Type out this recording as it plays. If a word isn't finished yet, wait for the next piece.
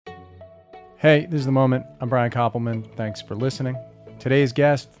Hey, this is The Moment. I'm Brian Koppelman. Thanks for listening. Today's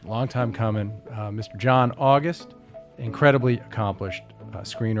guest, long time coming, Mr. John August, incredibly accomplished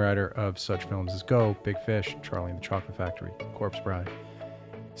screenwriter of such films as Go, Big Fish, Charlie and the Chocolate Factory, Corpse Bride.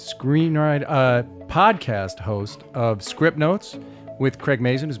 Podcast host of Script Notes with Craig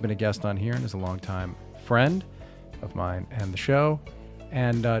Mazin, who's been a guest on here and is a longtime friend of mine and the show.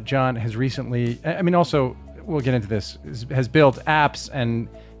 And John has recently, also, we'll get into this, has built apps and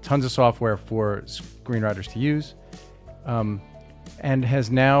tons of software for screenwriters to use, and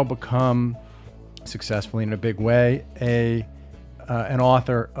has now become, successfully in a big way, an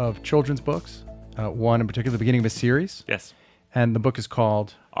author of children's books, one in particular, the beginning of a series. Yes. And the book is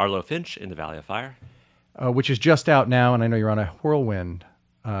called Arlo Finch in the Valley of Fire, which is just out now, and I know you're on a whirlwind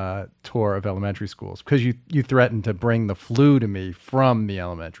tour of elementary schools, because you threatened to bring the flu to me from the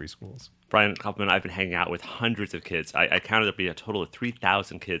elementary schools. Brian Koppelman, I've been hanging out with hundreds of kids. I counted up to be a total of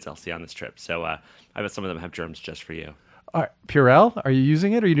 3,000 kids I'll see on this trip. So I bet some of them have germs just for you. Purell? Are you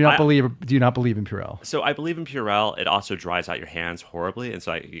using it, or do you not believe in Purell? So I believe in Purell. It also dries out your hands horribly, and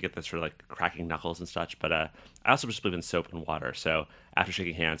so you get this sort of like cracking knuckles and such. But I also just believe in soap and water. So after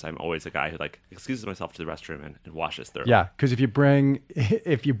shaking hands, I'm always a guy who excuses myself to the restroom and washes thoroughly. Yeah, because if you bring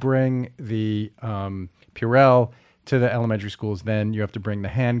the Purell to the elementary schools, then you have to bring the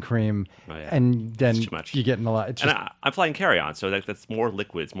hand cream, and then you get in a lot. I'm flying carry-on, so that's more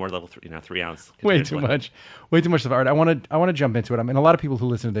liquids, more level 3 ounce. Way too much stuff. All right, I want to jump into it. I mean, a lot of people who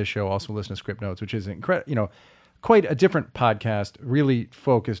listen to this show also listen to Script Notes, which is quite a different podcast, really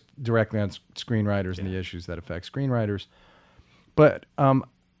focused directly on screenwriters and the issues that affect screenwriters. But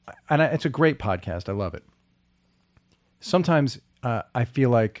it's a great podcast. I love it. Sometimes I feel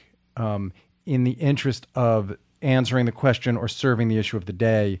like, in the interest of answering the question or serving the issue of the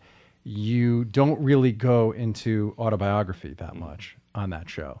day, you don't really go into autobiography that much on that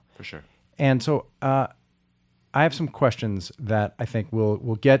show. For sure. And so I have some questions that I think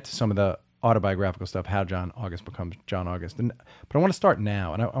we'll get to some of the autobiographical stuff, how John August becomes John August. But I want to start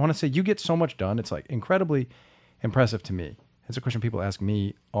now. And I want to say, you get so much done. It's like incredibly impressive to me. It's a question people ask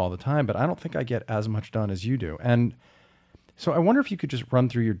me all the time, but I don't think I get as much done as you do. And so I wonder if you could just run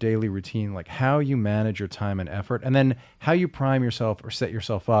through your daily routine, like how you manage your time and effort, and then how you prime yourself or set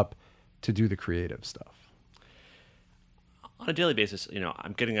yourself up to do the creative stuff. On a daily basis,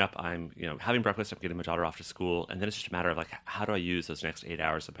 I'm getting up, I'm, having breakfast, I'm getting my daughter off to school, and then it's just a matter of how do I use those next 8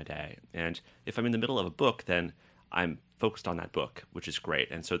 hours of my day? And if I'm in the middle of a book, then I'm focused on that book, which is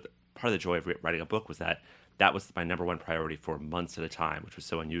great. And so part of the joy of writing a book was that was my number one priority for months at a time, which was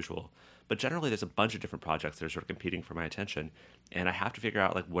so unusual. But generally, there's a bunch of different projects that are sort of competing for my attention, and I have to figure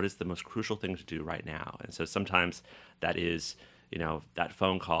out what is the most crucial thing to do right now. And so sometimes that is, that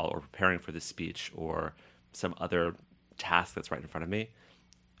phone call or preparing for this speech or some other task that's right in front of me.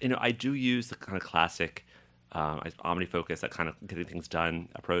 I do use the kind of classic OmniFocus, that kind of getting things done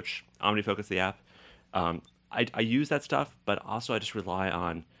approach. OmniFocus, the app. I use that stuff, but also I just rely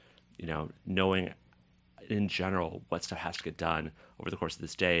on, knowing in general what stuff has to get done over the course of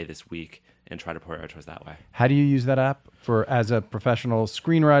this day, this week, and try to prioritize that way. How do you use that app as a professional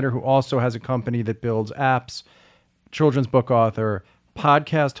screenwriter who also has a company that builds apps, children's book author,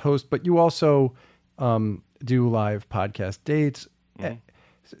 podcast host, but you also do live podcast dates? Mm-hmm.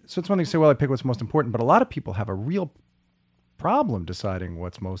 So it's one thing to say, well, I pick what's most important, but a lot of people have a real problem deciding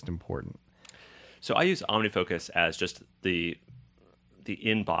what's most important. So I use OmniFocus as just the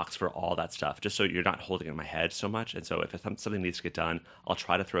inbox for all that stuff, just so you're not holding it in my head so much. And so if something needs to get done, I'll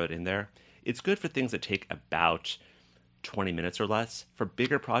try to throw it in there. It's good for things that take about 20 minutes or less. For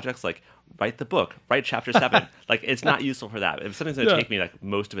bigger projects, like write the book, write chapter 7, it's not useful for that. If something's going to take me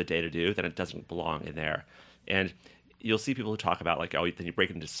most of a day to do, then it doesn't belong in there. And you'll see people who talk about then you break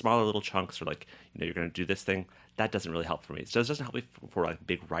it into smaller little chunks, or you're going to do this thing. That doesn't really help for me. So it doesn't help me for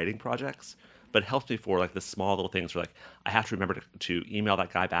big writing projects, but it helps me for the small little things where I have to remember to email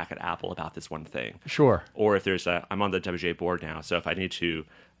that guy back at Apple about this one thing. Sure. Or if I'm on the WGA board now, so if I need to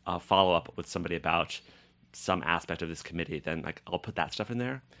follow up with somebody about some aspect of this committee, then I'll put that stuff in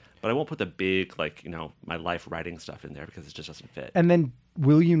there. But I won't put the big my life writing stuff in there because it just doesn't fit. And then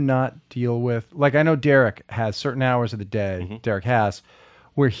will you not deal with, I know Derek has certain hours of the day, mm-hmm. Derek Haas,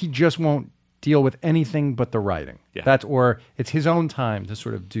 where he just won't deal with anything but the writing. Yeah. Or it's his own time to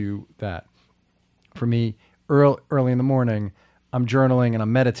sort of do that. For me, early in the morning, I'm journaling and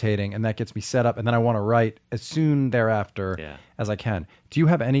I'm meditating, and that gets me set up, and then I want to write as soon thereafter as I can. Do you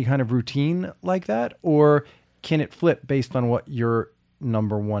have any kind of routine like that, or can it flip based on what your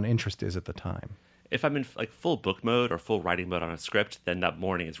number one interest is at the time? If I'm in full book mode or full writing mode on a script, then that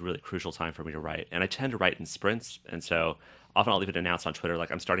morning is really crucial time for me to write. And I tend to write in sprints, and so often I'll even announce on Twitter,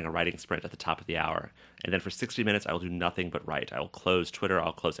 like I'm starting a writing sprint at the top of the hour. And then for 60 minutes, I will do nothing but write. I will close Twitter.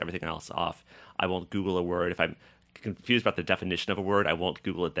 I'll close everything else off. I won't Google a word. If I'm confused about the definition of a word, I won't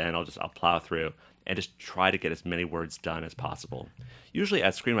Google it then. I'll plow through and just try to get as many words done as possible. Usually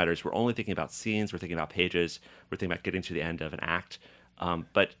as screenwriters, we're only thinking about scenes, we're thinking about pages, we're thinking about getting to the end of an act.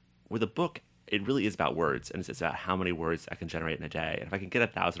 But with a book, it really is about words, and it's about how many words I can generate in a day. And if I can get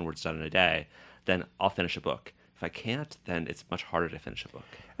 1,000 words done in a day, then I'll finish a book. If I can't, then it's much harder to finish a book.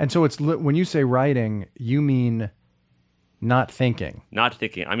 And so when you say writing, you mean not thinking. Not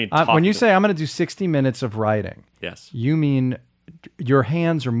thinking. I mean, talking. When you say I'm going to do 60 minutes of writing, yes, you mean your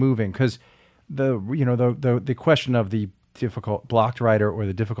hands are moving, because the question of the difficult blocked writer or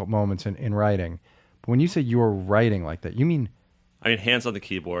the difficult moments in writing. But when you say you're writing like that, you mean? I mean, hands on the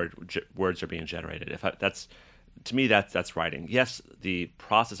keyboard, words are being generated. To me, that's writing. Yes, the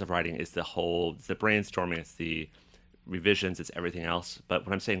process of writing is it's the brainstorming, it's the revisions, it's everything else. But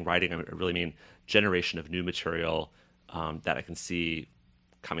when I'm saying writing, I really mean generation of new material that I can see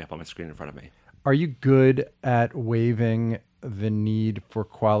coming up on my screen in front of me. Are you good at waiving the need for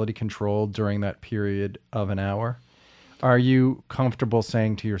quality control during that period of an hour? Are you comfortable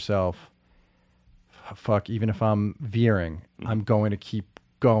saying to yourself, fuck, even if I'm veering, I'm going to keep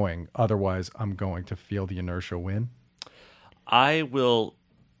going. Otherwise, I'm going to feel the inertia win? I will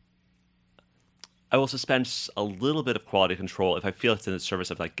suspend a little bit of quality control if I feel it's in the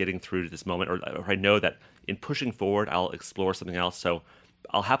service of like getting through to this moment, or I know that in pushing forward, I'll explore something else. So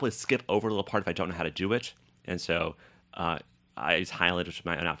I'll happily skip over a little part if I don't know how to do it. And so I use Highland, which is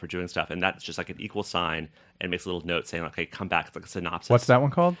my own app for doing stuff, and that's just like an equal sign and makes a little note saying, okay, come back. It's like a synopsis. What's that one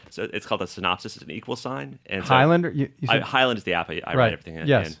called? So it's called a synopsis. It's an equal sign. And so Highland? Highland is the app I write everything in.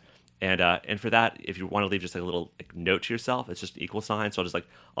 Yes. And for that, if you want to leave just like a little note to yourself, it's just an equal sign. So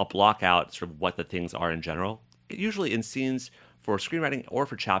I'll block out sort of what the things are in general. Usually in scenes for screenwriting or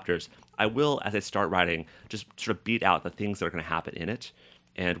for chapters, I will, as I start writing, just sort of beat out the things that are going to happen in it.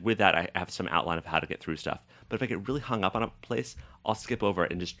 And with that, I have some outline of how to get through stuff. But if I get really hung up on a place, I'll skip over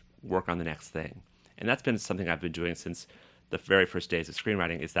it and just work on the next thing. And that's been something I've been doing since the very first days of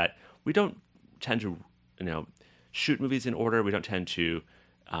screenwriting, is that we don't tend to, shoot movies in order. We don't tend to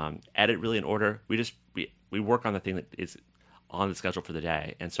edit really in order. We work on the thing that is on the schedule for the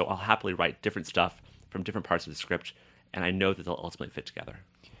day. And so I'll happily write different stuff from different parts of the script, and I know that they'll ultimately fit together.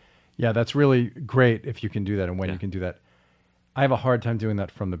 Yeah, that's really great if you can do that and when you can do that. I have a hard time doing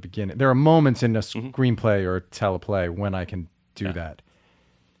that from the beginning. There are moments in a screenplay or a teleplay when I can do that.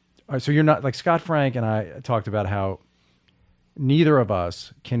 All right, so you're not, like Scott Frank and I talked about how neither of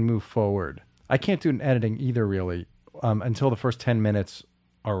us can move forward. I can't do an editing either, really, until the first 10 minutes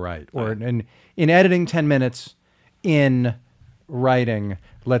are right. Or in editing 10 minutes, in writing,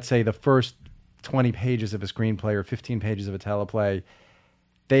 let's say the first 20 pages of a screenplay or 15 pages of a teleplay,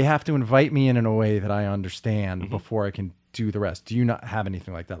 they have to invite me in a way that I understand before I can do the rest. Do you not have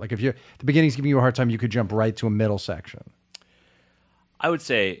anything like that? Like if the beginning's giving you a hard time, you could jump right to a middle section. I would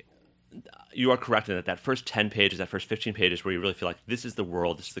say you are correct in that first 10 pages, that first 15 pages where you really feel like this is the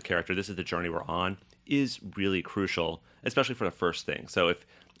world, this is the character, this is the journey we're on, is really crucial, especially for the first thing. So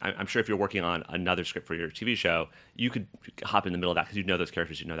I'm sure if you're working on another script for your TV show, you could hop in the middle of that because you know those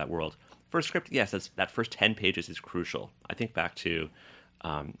characters, you know that world. For a script, yes, that first 10 pages is crucial. I think back to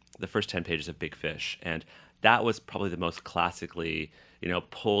the first 10 pages of Big Fish, and that was probably the most classically,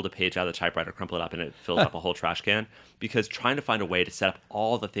 pulled a page out of the typewriter, crumple it up, and it fills up a whole trash can. Because trying to find a way to set up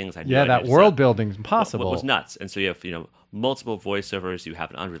all the things I knew. Yeah, that world building is impossible. What was nuts. And so you have, multiple voiceovers. You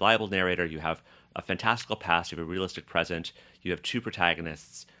have an unreliable narrator. You have a fantastical past. You have a realistic present. You have two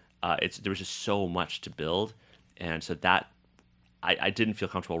protagonists. There was just so much to build, and so that I didn't feel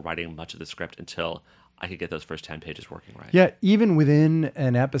comfortable writing much of the script until I could get those first 10 pages working right. Yeah, even within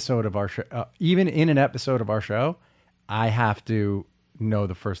an episode of our show, I have to know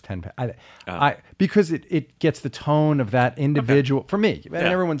the first 10 pages. Because it gets the tone of that individual, for me.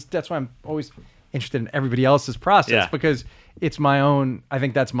 And that's why I'm always interested in everybody else's process, because it's my own, I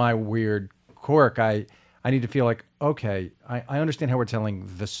think that's my weird quirk. I need to feel like, okay, I understand how we're telling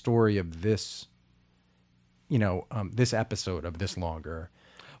the story of this, this episode of this longer.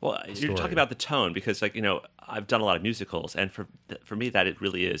 Well, you're talking about the tone because, I've done a lot of musicals, and for me, that it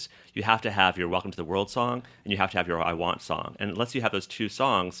really is. You have to have your "Welcome to the World" song, and you have to have your "I Want" song. And unless you have those two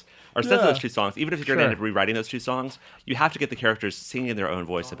songs, or sense of those two songs, even if you're going to end up rewriting those two songs, you have to get the characters singing in their own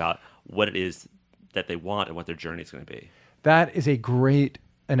voice about what it is that they want and what their journey is going to be. That is a great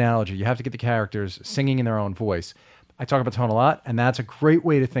analogy. You have to get the characters singing in their own voice. I talk about tone a lot, and that's a great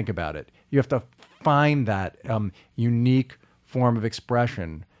way to think about it. You have to find that unique form of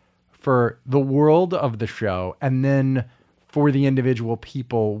expression for the world of the show, and then for the individual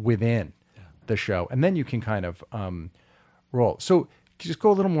people within the show. And then you can kind of roll. So just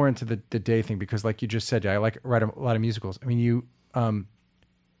go a little more into the day thing, because like you just said, I write a lot of musicals. I mean, you,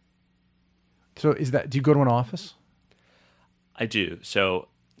 so do you go to an office? I do. So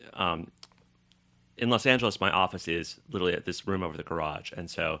in Los Angeles, my office is literally at this room over the garage. And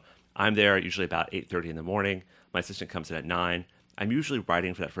so I'm there usually about 8:30 in the morning. My assistant comes in at 9. I'm usually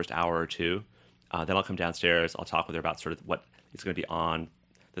writing for that first hour or two. Then I'll come downstairs. I'll talk with her about sort of what is going to be on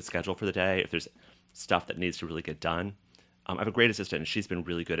the schedule for the day, if there's stuff that needs to really get done. I have a great assistant, and she's been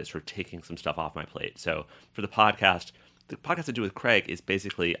really good at sort of taking some stuff off my plate. So for the podcast I do with Craig is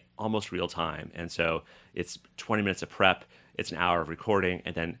basically almost real time. And so it's 20 minutes of prep, it's an hour of recording,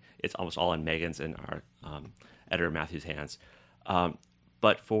 and then it's almost all in Megan's and our editor Matthew's hands.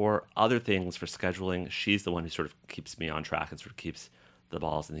 But for other things, for scheduling, she's the one who sort of keeps me on track and sort of keeps the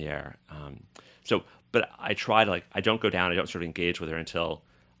balls in the air. But I try to, I don't go down, I don't sort of engage with her until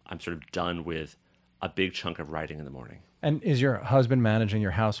I'm sort of done with a big chunk of writing in the morning. And is your husband managing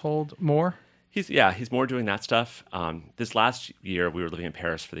your household more? He's more doing that stuff. This last year, we were living in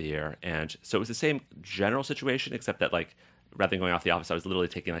Paris for the year. And so it was the same general situation, except that rather than going off the office, I was literally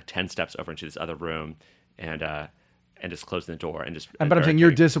taking 10 steps over into this other room and just closing the door and just. But I'm saying you're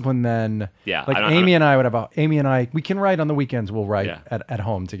disciplined then. Yeah. Amy and I, we can write on the weekends. We'll write at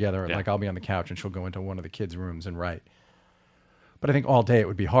home together. Yeah. I'll be on the couch and she'll go into one of the kids' rooms and write. But I think all day it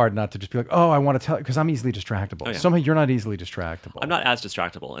would be hard not to just be like, oh, I want to tell, because I'm easily distractible. Oh, yeah. Somehow you're not easily distractible. I'm not as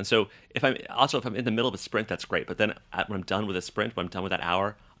distractible. And so if I'm in the middle of a sprint, that's great. But then when I'm done with a sprint, when I'm done with that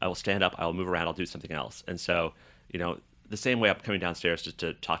hour, I will stand up, I will move around, I'll do something else. And so, the same way I'm coming downstairs just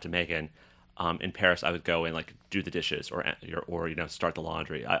to talk to Megan, in Paris, I would go and do the dishes or start the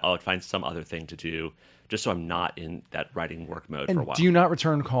laundry. I would find some other thing to do just so I'm not in that writing work mode for a while. Do you not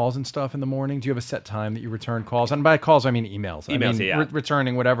return calls and stuff in the morning? Do you have a set time that you return calls? And by calls, I mean emails.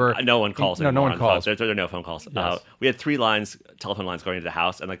 Returning whatever. No one calls anymore. No one calls. There are no phone calls. Yes. We had 3 telephone lines going into the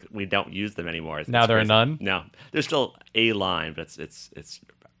house, and we don't use them anymore. Now there are none? No. There's still a line, but it's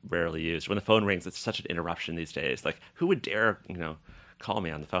rarely used. When the phone rings, it's such an interruption these days. Who would dare, call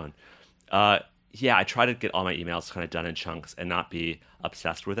me on the phone? I try to get all my emails kind of done in chunks and not be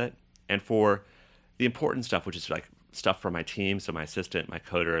obsessed with it. And for the important stuff, which is stuff for my team, so my assistant, my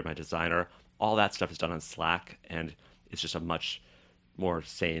coder, my designer, all that stuff is done on Slack, and it's just a much more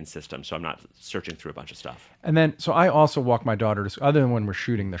sane system. So I'm not searching through a bunch of stuff. And then, so I also walk my daughter to, other than when we're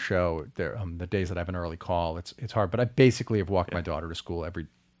shooting the show, the days that I have an early call, it's hard. But I basically have walked my daughter to school every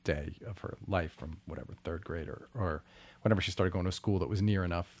day of her life from whatever, 3rd grade or whenever she started going to a school that was near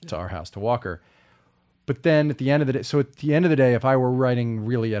enough to our house to walk her. But then at the end of the day, if I were writing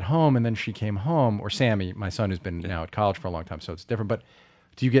really at home and then she came home, or Sammy, my son, who's been now at college for a long time, so it's different. But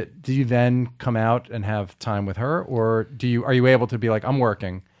do you then come out and have time with her, or are you able to be like, I'm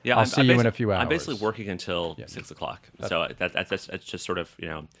working, I'll see you in a few hours? I'm basically working until 6 o'clock. So that's just sort of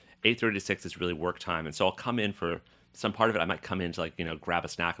 8:30 to 6 is really work time, and so I'll come in for some part of it. I might come in to grab a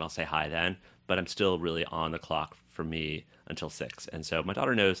snack and I'll say hi then, but I'm still really on the clock for me until 6. And so my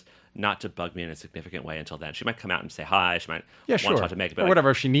daughter knows not to bug me in a significant way until then. She might come out and say hi. She might want to talk to Megan. Or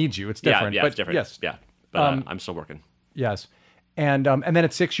whatever, if she needs you. It's different. Yeah, it's different. Yes. Yeah. But I'm still working. Yes. And then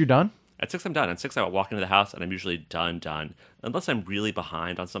at 6, you're done? At 6, I'm done. At 6, I walk into the house and I'm usually done. Unless I'm really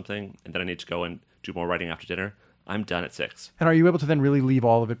behind on something and then I need to go and do more writing after dinner, I'm done at 6. And are you able to then really leave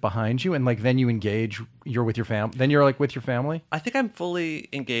all of it behind you and then you engage? You're with your family. Then you're with your family. I think I'm fully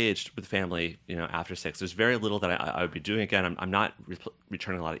engaged with family. After 6, there's very little that I would be doing again. I'm not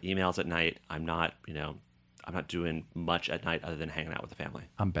returning a lot of emails at night. I'm not doing much at night other than hanging out with the family.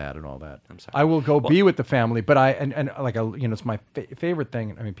 I'm bad at all that. I'm sorry. I will go be with the family, but it's my favorite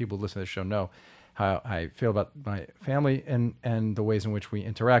thing. I mean, people who listen to this show know how I feel about my family and the ways in which we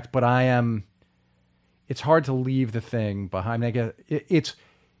interact. But it's hard to leave the thing behind. I guess it's,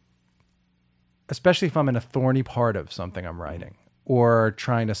 especially if I'm in a thorny part of something I'm writing or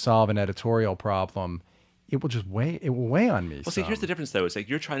trying to solve an editorial problem, it will weigh on me. Well, see, here's the difference though. It's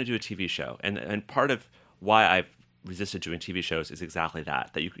you're trying to do a TV show, and part of why I've resisted doing TV shows is exactly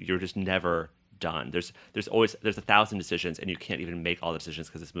that you're just never done. There's 1,000 decisions, and you can't even make all the decisions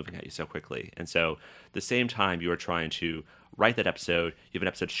because it's moving at you so quickly. And so the same time you are trying to write that episode, you have an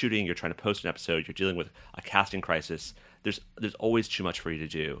episode shooting, you're trying to post an episode, you're dealing with a casting crisis, there's always too much for you to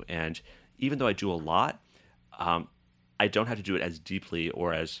do. And even though I do a lot, I don't have to do it as deeply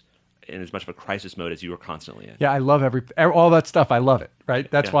or in as much of a crisis mode as you are constantly in. Yeah, I love all that stuff. I love it, right?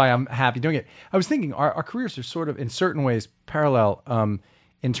 That's why I'm happy doing it. I was thinking our careers are sort of, in certain ways, parallel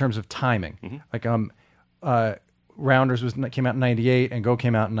in terms of timing. Mm-hmm. Rounders came out in 98 and Go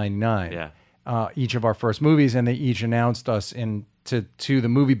came out in 99. Yeah. each of our first movies, and they each announced us to the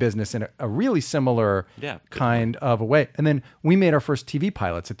movie business in a really similar kind of a way. And then we made our first TV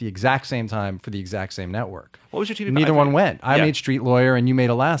pilots at the exact same time for the exact same network. What was your TV pilot? Neither one went. I made Street Lawyer and you made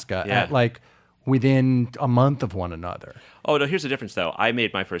Alaska at like within a month of one another. Oh, no, here's the difference, though. I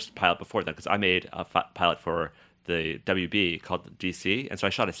made my first pilot before that because I made a pilot for the WB called DC. And so I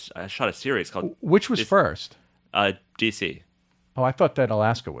shot a series called... Which was first? DC. Oh, I thought that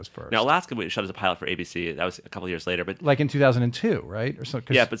Alaska was first. Now, Alaska we shot as a pilot for ABC. That was a couple of years later, but like in 2002, right? Or so,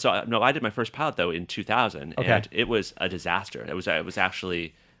 yeah, but so no, I did my first pilot though in 2000, Okay. and it was a disaster. It was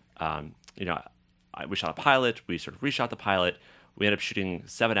actually, we shot a pilot. We sort of reshot the pilot. We ended up shooting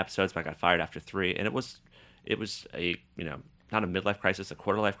 7 episodes, but I got fired after 3, and it was a not a midlife crisis, a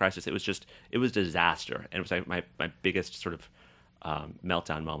quarter life crisis. It was disaster, and it was like my biggest sort of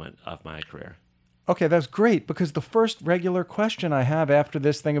meltdown moment of my career. Okay, that's great, because the first regular question I have after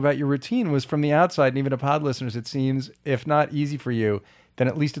this thing about your routine was from the outside, and even to pod listeners, it seems, if not easy for you, then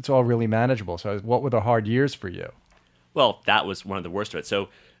at least it's all really manageable. So what were the hard years for you? Well, that was one of the worst of it. So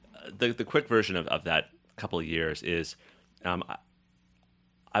the quick version of that couple of years is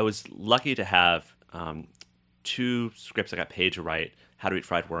I was lucky to have 2 scripts I got paid to write, How to Eat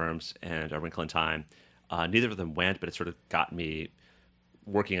Fried Worms and A Wrinkle in Time. Neither of them went, but it sort of got me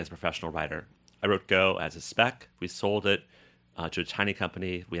working as a professional writer. I wrote Go as a spec. We sold it to a tiny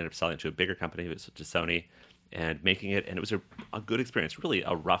company. We ended up selling it to a bigger company, it was to Sony, and making it. And it was a good experience, really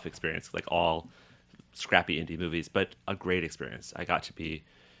a rough experience, like all scrappy indie movies, but a great experience.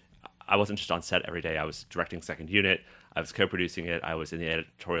 I wasn't just on set every day. I was directing second unit. I was co-producing it. I was in the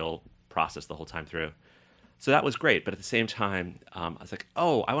editorial process the whole time through. So that was great. But at the same time, I was like,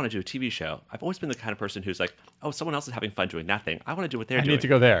 oh, I want to do a TV show. I've always been the kind of person who's like, oh, someone else is having fun doing that thing. I want to do what they're doing. I need to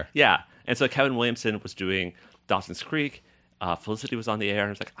go there. Yeah. And so Kevin Williamson was doing Dawson's Creek. Felicity was on the air. And I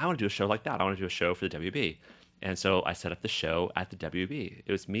was like, I want to do a show like that. I want to do a show for the WB. And so I set up the show at the WB.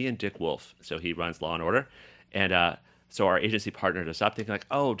 It was me and Dick Wolf. So he runs Law & Order. And so our agency partnered us up thinking like,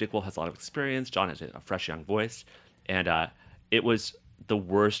 oh, Dick Wolf has a lot of experience. John has a fresh young voice. And it was the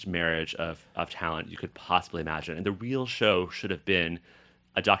worst marriage of talent you could possibly imagine. And the real show should have been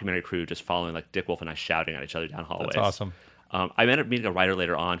a documentary crew just following like Dick Wolf and I shouting at each other down hallways. That's awesome. I ended up meeting a writer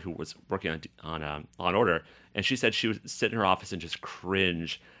later on who was working on Law & Order, and she said she would sit in her office and just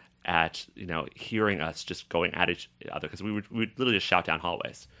cringe at hearing us just going at each other because we would literally just shout down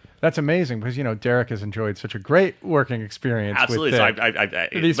hallways. That's amazing because Derek has enjoyed such a great working experience. Absolutely. With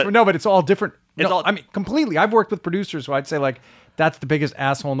Dick. But it's all different. I mean, completely. I've worked with producers who I'd say like that's the biggest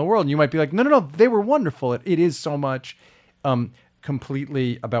asshole in the world, and you might be like, no, they were wonderful. It is so much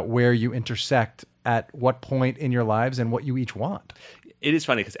completely about where you intersect at what point in your lives and what you each want. It is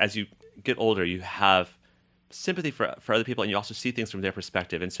funny because as you get older, you have sympathy for other people, and you also see things from their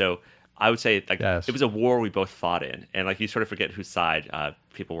perspective. And so I would say like It was a war we both fought in, and like you sort of forget whose side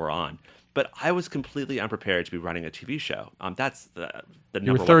people were on. But I was completely unprepared to be running a TV show. That's the number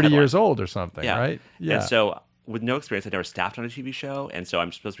you were 30 one years old or something, right? Yeah. And so with no experience, I'd never staffed on a TV show, and so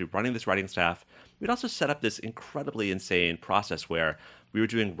I'm supposed to be running this writing staff. We'd also set up this incredibly insane process where we were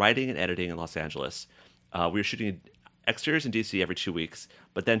doing writing and editing in Los Angeles. We were shooting exteriors in DC every 2 weeks,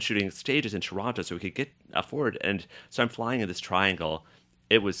 but then shooting stages in Toronto so we could afford. And so I'm flying in this triangle.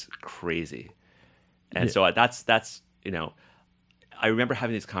 It was crazy. And so that's I remember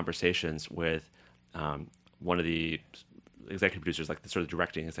having these conversations with one of the executive producers, like the sort of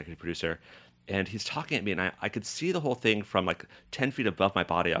directing executive producer, and he's talking at me, and I could see the whole thing from like 10 feet above my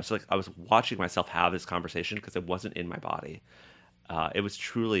body. I was watching myself have this conversation because it wasn't in my body. It was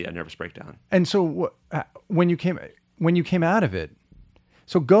truly a nervous breakdown. And so when you came out of it,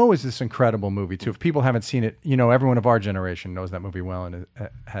 so Go is this incredible movie too. If people haven't seen it, everyone of our generation knows that movie well and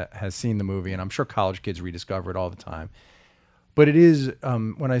has seen the movie, and I'm sure college kids rediscover it all the time. But it is,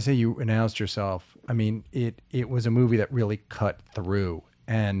 when I say you announced yourself, I mean, it was a movie that really cut through.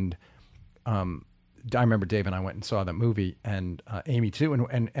 And I remember Dave and I went and saw that movie, and Amy too,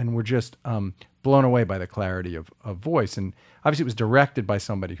 and we're just blown away by the clarity of voice. And obviously it was directed by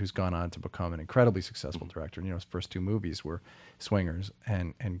somebody who's gone on to become an incredibly successful director. And, his first 2 movies were Swingers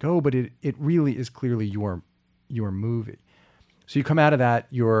and Go, but it really is clearly your movie. So you come out of that,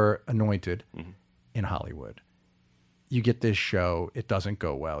 you're anointed in Hollywood. You get this show, it doesn't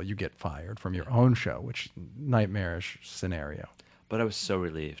go well. You get fired from your own show, which nightmarish scenario. But I was so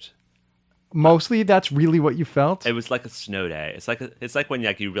relieved. Mostly that's really what you felt? It was like a snow day. It's like when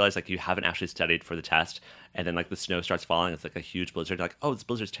you realize like you haven't actually studied for the test, and then like the snow starts falling. It's like a huge blizzard. You're like, oh, this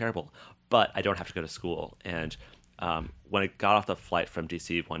blizzard's terrible, but I don't have to go to school. And when I got off the flight from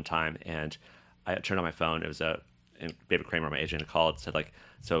DC one time, and I turned on my phone, it and David Kramer, my agent, called, said like,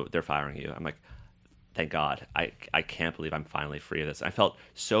 so they're firing you. I'm like, thank God. I can't believe I'm finally free of this. I felt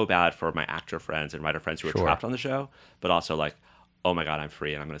so bad for my actor friends and writer friends who were trapped on the show, but also like, oh my God, I'm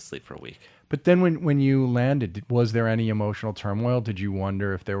free and I'm going to sleep for a week. But then when you landed, was there any emotional turmoil? Did you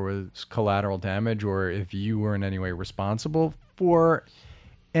wonder if there was collateral damage or if you were in any way responsible for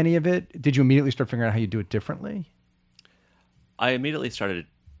any of it? Did you immediately start figuring out how you do it differently? I immediately started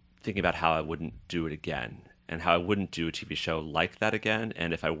thinking about how I wouldn't do it again and how I wouldn't do a TV show like that again.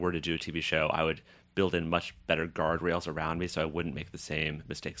 And if I were to do a TV show, I would build in much better guardrails around me so I wouldn't make the same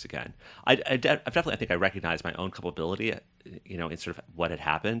mistakes again. I definitely, I think I recognized my own culpability, in sort of what had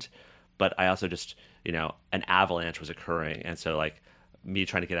happened, but I also just, an avalanche was occurring. And so like me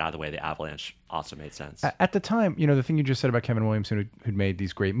trying to get out of the way of the avalanche also made sense. At the time, the thing you just said about Kevin Williamson, who'd made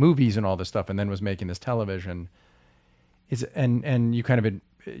these great movies and all this stuff and then was making this television, and you kind of,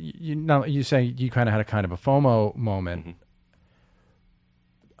 you say you kind of had a kind of a FOMO moment.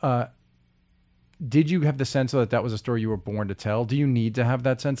 Mm-hmm. Did you have the sense that was a story you were born to tell? Do you need to have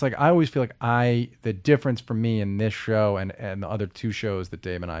that sense? Like, I always feel like the difference for me in this show and the other two shows that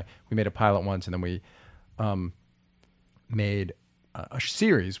Dave and we made a pilot once and then we made a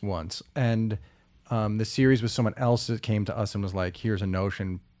series once. And the series was someone else that came to us and was like, here's a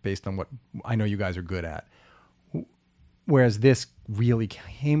notion based on what I know you guys are good at. Whereas this really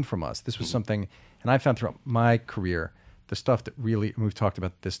came from us. This was something, and I found throughout my career, the stuff that really, and we've talked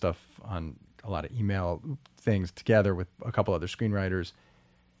about this stuff on a lot of email things together with a couple other screenwriters.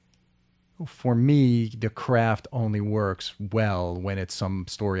 For me, the craft only works well when it's some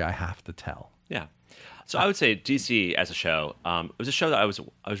story I have to tell. Yeah. So I would say DC as a show, it was a show that I was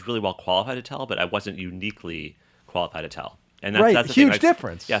really well qualified to tell, but I wasn't uniquely qualified to tell. And that's the huge thing.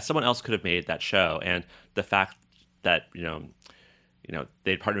 Difference. Yeah, someone else could have made that show, and the fact that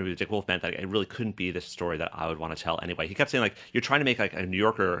they'd partnered with Dick Wolf meant that it really couldn't be the story that I would want to tell anyway. He kept saying like, you're trying to make like a New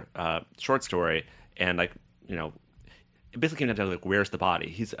Yorker short story, and like it basically came down to like, where's the body?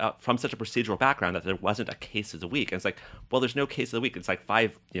 He's from such a procedural background that there wasn't a case of the week. And it's like, well, there's no case of the week. It's like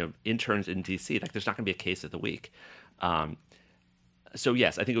 5 interns in DC. Like there's not going to be a case of the week. So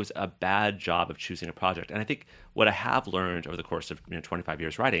yes, I think it was a bad job of choosing a project. And I think what I have learned over the course of 25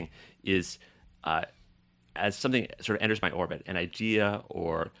 years writing is as something sort of enters my orbit, an idea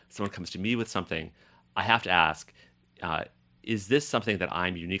or someone comes to me with something, I have to ask, is this something that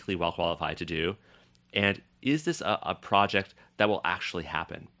I'm uniquely well qualified to do? And is this a project that will actually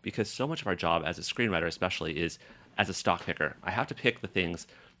happen? Because so much of our job as a screenwriter especially is as a stock picker. I have to pick the things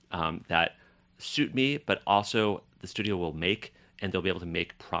that suit me, but also the studio will make and they'll be able to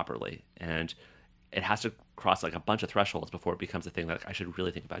make properly. And it has to cross like a bunch of thresholds before it becomes a thing that I should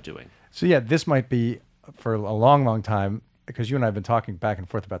really think about doing. So yeah, this might be for a long, long time, because you and I have been talking back and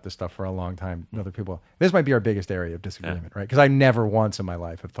forth about this stuff for a long time with other people. This might be our biggest area of disagreement, right? Because I never once in my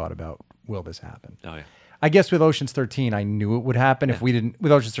life have thought about, will this happen? Oh, yeah. I guess with Ocean's 13, I knew it would happen. Yeah. If we didn't,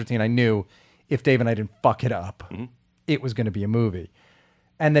 with Ocean's 13, I knew if Dave and I didn't fuck it up, it was going to be a movie.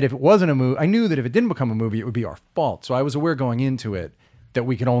 And that if it wasn't a movie, I knew that if it didn't become a movie, it would be our fault. So I was aware going into it that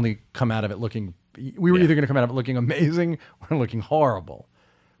we could only come out of it looking, we were either going to come out of it looking amazing or looking horrible.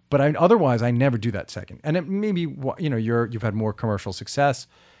 But otherwise, I never do that second. And it maybe, you've had more commercial success.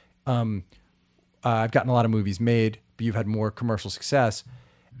 I've gotten a lot of movies made, but you've had more commercial success.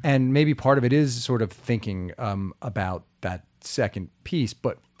 And maybe part of it is sort of thinking about that second piece.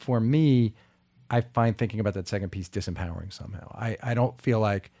 But for me, I find thinking about that second piece disempowering somehow. I don't feel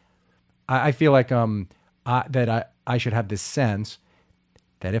like, I feel like that I should have this sense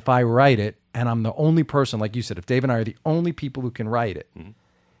that if I write it, and I'm the only person, like you said, if Dave and I are the only people who can write it,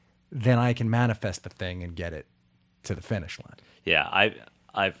 then I can manifest the thing and get it to the finish line. Yeah,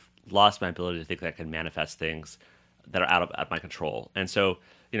 I've lost my ability to think that I can manifest things that are out of my control. And so,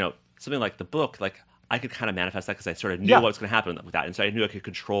 something like the book, like I could kind of manifest that because I sort of knew what was going to happen with that. And so I knew I could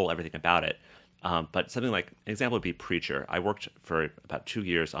control everything about it. But something like, an example would be Preacher. I worked for about 2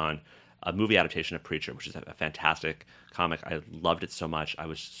 years on a movie adaptation of Preacher, which is a fantastic comic. I loved it so much. I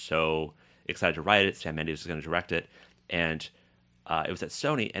was so excited to write it. Sam Mendes was going to direct it. And it was at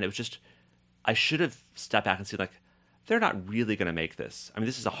Sony, and it was just, I should have stepped back and seen, like, they're not really going to make this. I mean,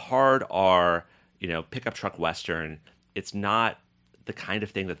 this is a hard R, pickup truck Western. It's not the kind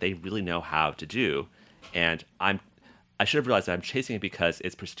of thing that they really know how to do. And I should have realized that I'm chasing it because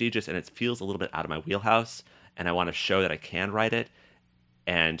it's prestigious and it feels a little bit out of my wheelhouse, and I want to show that I can write it.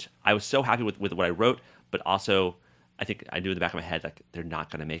 And I was so happy with what I wrote, but also I think I knew in the back of my head, like, they're not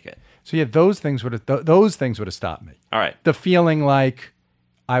going to make it. So yeah, those things would have stopped me. All right. The feeling like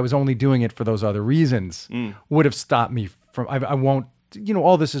I was only doing it for those other reasons would have stopped me from. I won't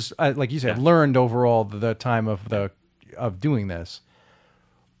all this is like you said, I've Yeah. learned over all the time of doing this.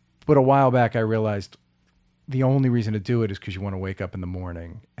 But a while back, I realized the only reason to do it is because you want to wake up in the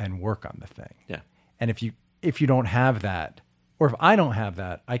morning and work on the thing. Yeah. And if you don't have that, or if I don't have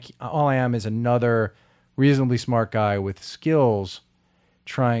that, all I am is another reasonably smart guy with skills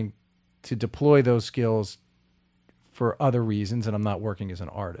trying to deploy those skills for other reasons, and I'm not working as an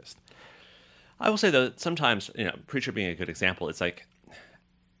artist. I will say though, sometimes, Preacher being a good example, it's like,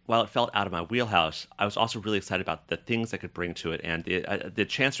 while it felt out of my wheelhouse, I was also really excited about the things I could bring to it and the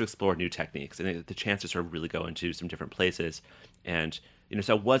chance to explore new techniques and the chance to sort of really go into some different places. And,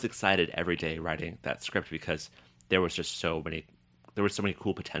 so I was excited every day writing that script because there was just so many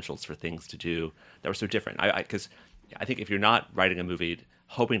cool potentials for things to do that were so different. Because I think if you're not writing a movie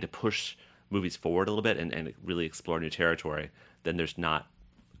hoping to push movies forward a little bit and really explore new territory, then there's not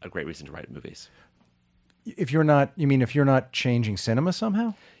a great reason to write movies. If you're not changing cinema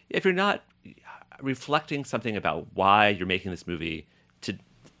somehow? If you're not reflecting something about why you're making this movie to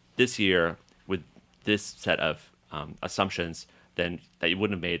this year with this set of assumptions then that you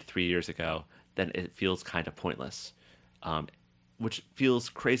wouldn't have made 3 years ago, then it feels kind of pointless. Which feels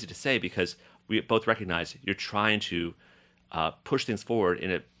crazy to say because we both recognize you're trying to push things forward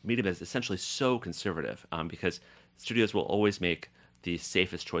in a medium that's essentially so conservative because studios will always make the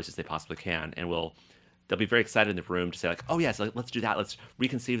safest choices they possibly can and they'll be very excited in the room to say like, oh yes, let's do that. Let's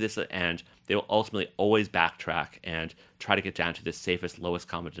reconceive this. And they will ultimately always backtrack and try to get down to the safest, lowest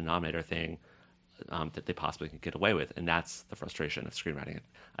common denominator thing that they possibly can get away with. And that's the frustration of screenwriting,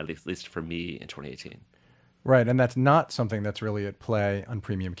 at least for me in 2018. Right. And that's not something that's really at play on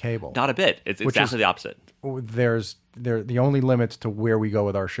premium cable. Not a bit. It's exactly the opposite. The only limits to where we go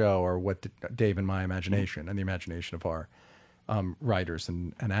with our show are what Dave and my imagination and the imagination of our writers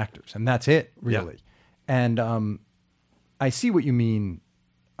and actors. And that's it, really. Yeah. And I see what you mean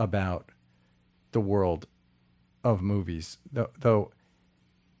about the world of movies, though,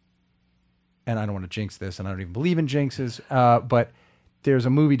 and I don't want to jinx this, and I don't even believe in jinxes, but there's a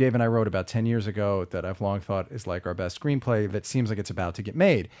movie Dave and I wrote about 10 years ago that I've long thought is like our best screenplay that seems like it's about to get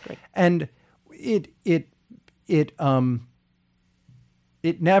made. Great. And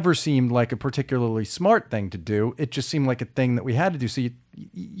it never seemed like a particularly smart thing to do. It just seemed like a thing that we had to do. So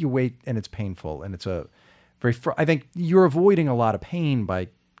you wait, and it's painful, and it's a very. I think you're avoiding a lot of pain by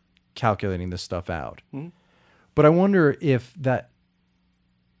calculating this stuff out. Mm-hmm. But I wonder if that.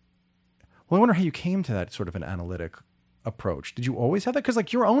 Well, I wonder how you came to that sort of an analytic approach. Did you always have that? Because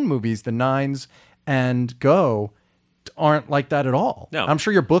like your own movies, The Nines and Go, aren't like that at all. No, I'm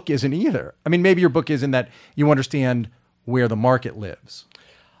sure your book isn't either. I mean, maybe your book is in that you understand where the market lives.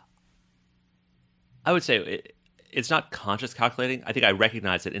 I would say it's not conscious calculating. I think I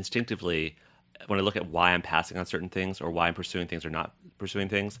recognize it instinctively when I look at why I'm passing on certain things or why I'm pursuing things or not pursuing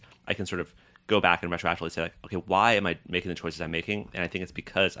things. I can sort of go back and retroactively say, like, okay, why am I making the choices I'm making? And I think it's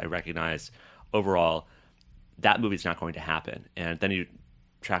because I recognize overall that movie's not going to happen. And then you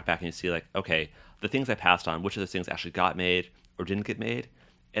track back and you see, like, okay, the things I passed on, which of those things actually got made or didn't get made?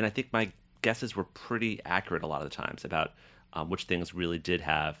 And I think my guesses were pretty accurate a lot of the times about which things really did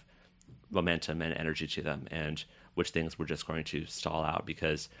have momentum and energy to them and which things were just going to stall out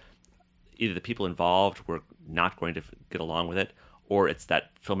because either the people involved were not going to get along with it, or it's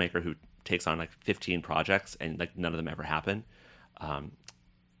that filmmaker who takes on like 15 projects and like none of them ever happen.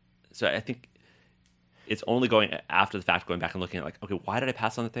 So I think it's only going after the fact, going back and looking at like, okay, why did I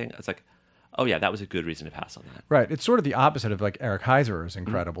pass on the thing? It's like, oh yeah, that was a good reason to pass on that. Right. It's sort of the opposite of like Eric Heiser's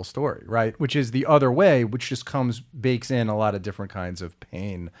incredible story, right? Which is the other way, which just bakes in a lot of different kinds of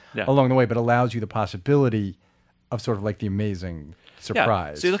pain along the way, but allows you the possibility of sort of like the amazing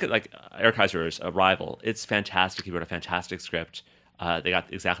surprise. Yeah. So you look at like Eric Heiser's Arrival. It's fantastic. He wrote a fantastic script. They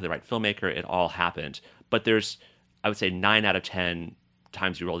got exactly the right filmmaker. It all happened. But there's, I would say 9 out of 10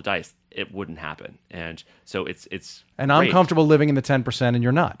 times you roll the dice, it wouldn't happen. And so it's And great. I'm comfortable living in the 10% and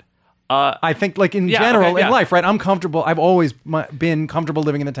you're not. I think like in general in life, right? I'm comfortable. I've always been comfortable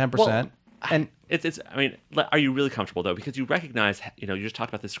living in the 10%. Well, and it's, I mean, are you really comfortable though? Because you recognize, you just talked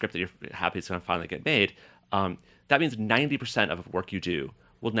about this script that you're happy it's going to finally get made. That means 90% of work you do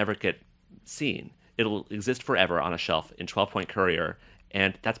will never get seen. It'll exist forever on a shelf in 12-Point Courier.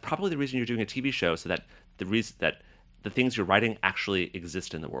 And that's probably the reason you're doing a TV show, so that the things you're writing actually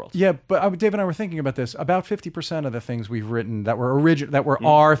exist in the world. Yeah, but Dave and I were thinking about this. About 50% of the things we've written that were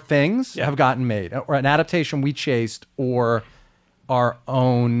our things have gotten made, or an adaptation we chased, or our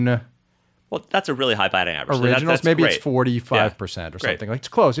own. Well, that's a really high batting average. Originals, So that's maybe great. it's 45% or something. Like it's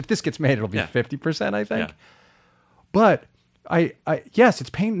close. If this gets made, it'll be 50%, I think. But Yes, it's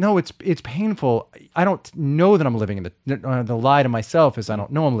pain. No, it's painful. I don't know that I'm living in the lie to myself is I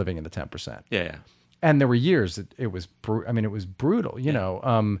don't know I'm living in the 10%. Yeah. And there were years it was, it was brutal, you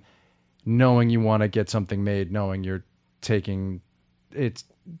know, knowing you want to get something made, knowing it's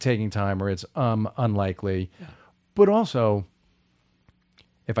taking time or it's unlikely. Yeah. But also,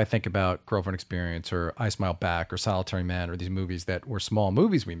 if I think about Girlfriend Experience or I Smile Back or Solitary Man or these movies that were small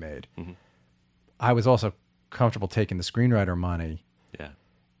movies we made, I was also comfortable taking the screenwriter money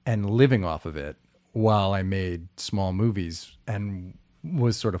and living off of it while I made small movies and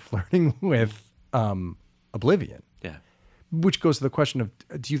was sort of flirting with Oblivion. Yeah. Which goes to the question of,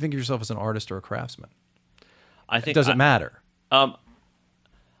 do you think of yourself as an artist or a craftsman? I think does it matter? I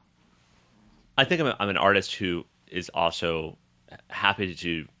think I'm an artist who is also happy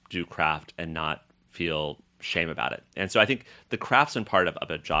to do craft and not feel shame about it. And so I think the craftsman part of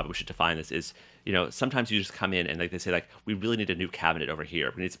a job, we should define this, is, you know, sometimes you just come in and like they say, like, we really need a new cabinet over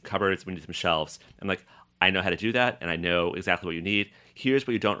here. We need some cupboards, we need some shelves. I'm like, I know how to do that, and I know exactly what you need. Here's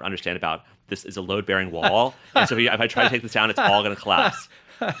what you don't understand about this: is a load-bearing wall, and so if I try to take this down, it's all going to collapse.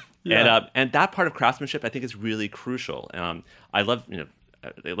 And that part of craftsmanship, I think, is really crucial. I love, you know,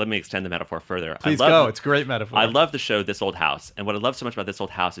 let me extend the metaphor further. Please go. It's a great metaphor. I love the show This Old House, and what I love so much about This Old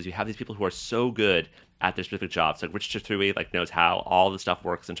House is you have these people who are so good at their specific jobs. Like Richard Trethewey, like, knows how all the stuff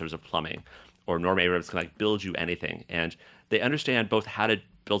works in terms of plumbing, or Norm Abrams can like build you anything, and they understand both how to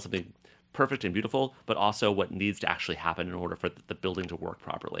build something perfect and beautiful, but also what needs to actually happen in order for the building to work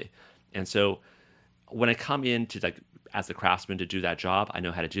properly. And so when I come in to, like, as a craftsman to do that job, I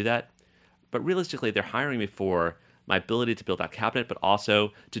know how to do that. But realistically, they're hiring me for my ability to build that cabinet, but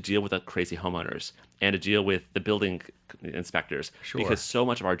also to deal with the crazy homeowners and to deal with the building inspectors. Sure. Because so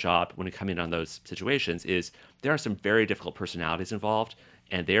much of our job when we come in on those situations is there are some very difficult personalities involved,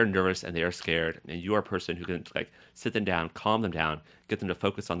 and they are nervous and they are scared, and you are a person who can, like, sit them down, calm them down, get them to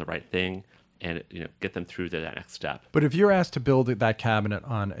focus on the right thing, and, you know, get them through to that next step. But if you're asked to build that cabinet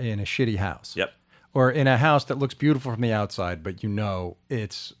in a shitty house, or in a house that looks beautiful from the outside, but you know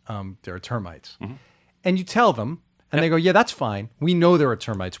it's there are termites, and you tell them, and they go, "Yeah, that's fine. We know there are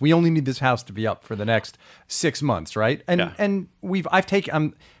termites. We only need this house to be up for the next 6 months, right?" And I've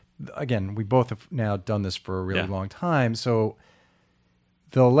taken again, we both have now done this for a really long time, so.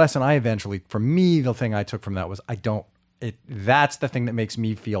 The lesson for me, the thing I took from that was that's the thing that makes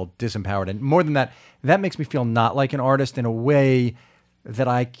me feel disempowered. And more than that, that makes me feel not like an artist in a way that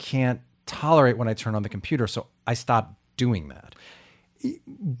I can't tolerate when I turn on the computer. So I stopped doing that.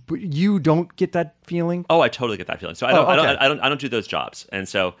 But you don't get that feeling? Oh, I totally get that feeling. So I don't do those jobs. And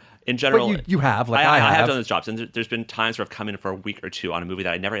so in general, but you have, like I have done those jobs. And there's been times where I've come in for a week or two on a movie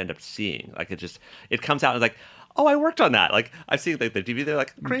that I never end up seeing. Like it comes out and like, oh, I worked on that. Like, I've seen like the DVD, they're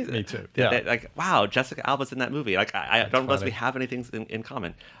like crazy. Me too. Yeah. Like, wow, Jessica Alba's in that movie. Like, I don't realize we have anything in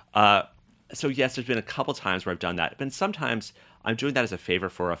common. So yes, there's been a couple times where I've done that. But sometimes I'm doing that as a favor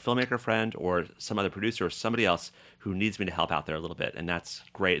for a filmmaker friend or some other producer or somebody else who needs me to help out there a little bit. And that's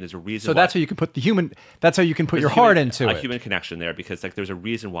great. And there's a reason. So that's how you can put that's how you can put your heart into it. A human connection there, because like there's a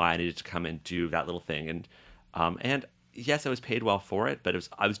reason why I needed to come and do that little thing. And yes, I was paid well for it, but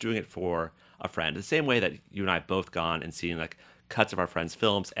I was doing it for a friend. The same way that you and I have both gone and seen like cuts of our friends'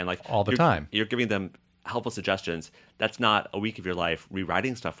 films, and like all the time you're giving them helpful suggestions. That's not a week of your life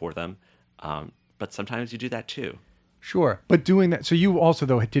rewriting stuff for them, but sometimes you do that too. Sure, but doing that. So you also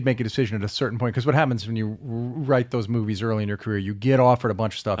though did make a decision at a certain point, because what happens when you write those movies early in your career, you get offered a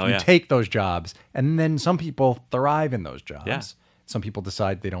bunch of stuff, you take those jobs, and then some people thrive in those jobs. Yeah. Some people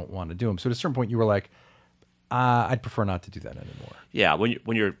decide they don't want to do them. So at a certain point, you were like, I'd prefer not to do that anymore. Yeah,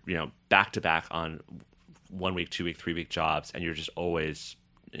 when you're back to back on 1 week, 2 week, 3 week jobs, and you're just always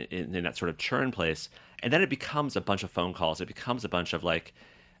in that sort of churn place, and then it becomes a bunch of phone calls. It becomes a bunch of like,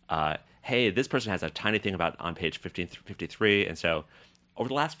 hey, this person has a tiny thing about on page 53, and so over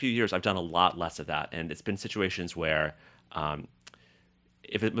the last few years, I've done a lot less of that, and it's been situations where.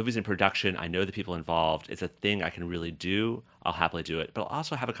 If a movie's in production, I know the people involved, it's a thing I can really do, I'll happily do it. But I'll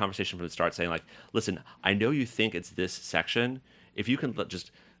also have a conversation from the start saying like, listen, I know you think it's this section. If you can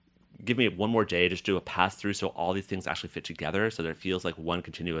just give me one more day, just do a pass through so all these things actually fit together so that it feels like one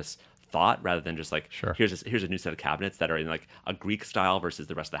continuous thought rather than just like, here's a new set of cabinets that are in like a Greek style versus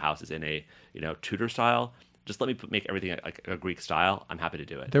the rest of the house is in a Tudor style. Just let me make everything like a Greek style. I'm happy to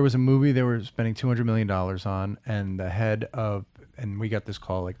do it. There was a movie they were spending $200 million on, and the head of, and we got this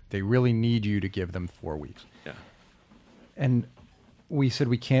call, like, they really need you to give them 4 weeks. Yeah. And we said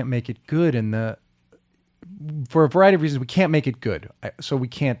we can't make it good, for a variety of reasons, we can't make it good. So we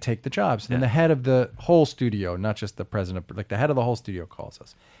can't take the jobs. And then the head of the whole studio, not just the president, but like the head of the whole studio calls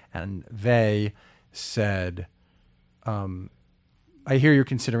us. And they said, I hear you're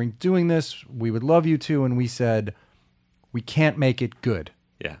considering doing this. We would love you to. And we said, we can't make it good.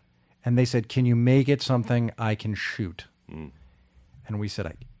 Yeah. And they said, can you make it something I can shoot? And we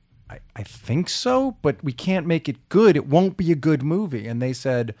said, I think so, but we can't make it good. It won't be a good movie. And they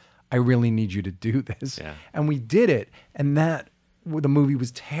said, I really need you to do this. Yeah. And we did it. And the movie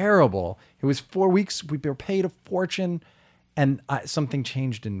was terrible. It was 4 weeks. We were paid a fortune. And something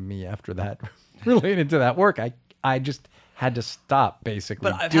changed in me after that related to that work. I just had to stop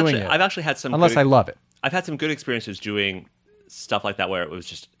basically doing it. I've actually had some unless I love it. I've had some good experiences doing stuff like that where it was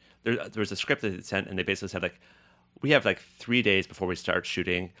just there was a script that they sent and they basically said like, we have like 3 days before we start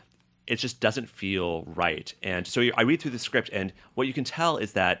shooting. It just doesn't feel right. And so I read through the script, and what you can tell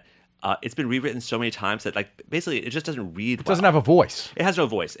is that it's been rewritten so many times that like basically it just doesn't read well. It doesn't have a voice. It has no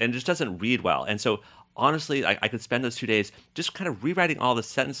voice, and it just doesn't read well. And so honestly, I could spend those 2 days just kind of rewriting all the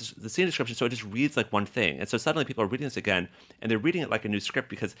sentences, the scene description, so it just reads like one thing. And so suddenly people are reading this again, and they're reading it like a new script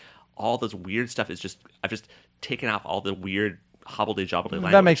because all this weird stuff is just I've just taken out all the weird hobbledy-jobbledy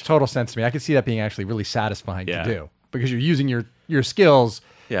language. That makes total sense to me. I could see that being actually really satisfying to do because you're using your skills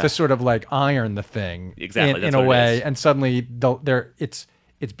to sort of like iron the thing in a way, and suddenly it's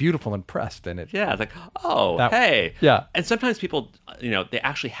beautiful and pressed, and it's like, hey. Yeah. And sometimes people, they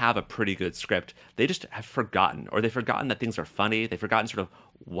actually have a pretty good script. They just have forgotten, or they've forgotten that things are funny. They've forgotten sort of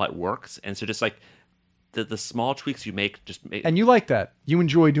what works. And so just like the small tweaks you make, And you like that. You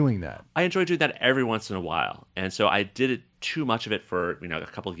enjoy doing that. I enjoy doing that every once in a while. And so I did it too much of it for, a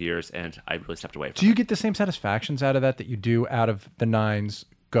couple of years, and I really stepped away from it. Do you get the same satisfactions out of that you do out of the Nines,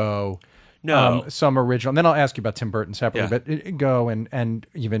 Go, No. Some original? And then I'll ask you about Tim Burton separately, but Go and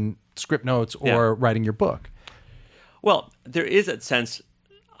even script notes or writing your book. Well, there is a sense,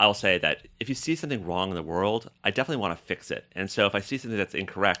 I'll say, that if you see something wrong in the world, I definitely want to fix it. And so if I see something that's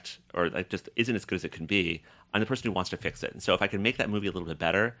incorrect or like just isn't as good as it can be, I'm the person who wants to fix it. And so if I can make that movie a little bit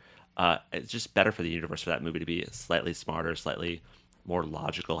better, it's just better for the universe for that movie to be slightly smarter, slightly more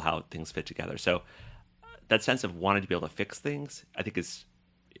logical, how things fit together. So that sense of wanting to be able to fix things, I think is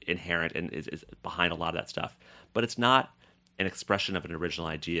inherent and is behind a lot of that stuff. But it's not an expression of an original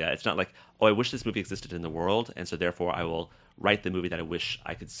idea. It's not like, I wish this movie existed in the world, and so therefore I will write the movie that I wish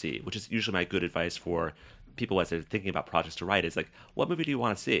I could see, which is usually my good advice for people as they're thinking about projects to write is like, what movie do you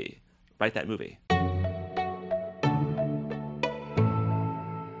want to see? Write that movie.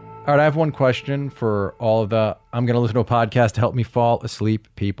 All right, I have one question for all of the I'm going to listen to a podcast to help me fall asleep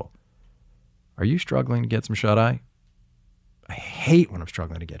people. Are you struggling to get some shut-eye? I hate when I'm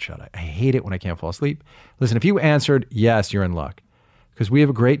struggling to get shut-eye. I hate it when I can't fall asleep. Listen, if you answered yes, you're in luck, because we have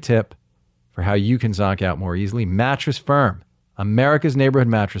a great tip for how you can zonk out more easily. Mattress Firm, America's neighborhood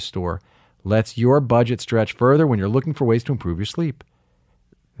mattress store, lets your budget stretch further when you're looking for ways to improve your sleep.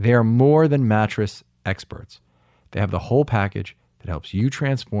 They are more than mattress experts. They have the whole package that helps you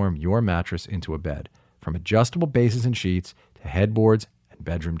transform your mattress into a bed, from adjustable bases and sheets to headboards and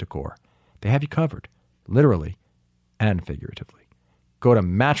bedroom decor. They have you covered, literally and figuratively. Go to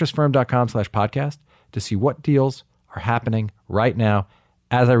mattressfirm.com/podcast to see what deals are happening right now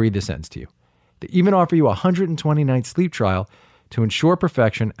as I read this sentence to you. They even offer you a 120-night sleep trial to ensure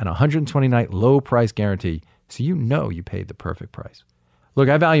perfection and a 120-night low price guarantee, so you know you paid the perfect price. Look,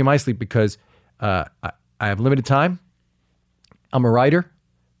 I value my sleep because I have limited time. I'm a writer,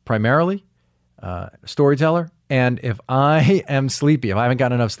 primarily, storyteller. And if I am sleepy, if I haven't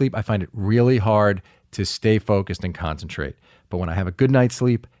gotten enough sleep, I find it really hard to stay focused and concentrate. But when I have a good night's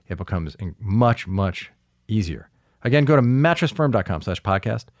sleep, it becomes much, much easier. Again, go to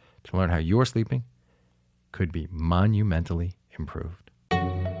mattressfirm.com/podcast to learn how your sleeping could be monumentally improved.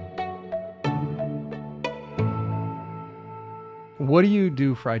 What do you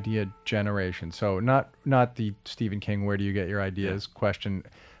do for idea generation? So not the Stephen King, where do you get your ideas question,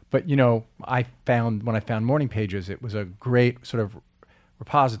 but when I found Morning Pages, it was a great sort of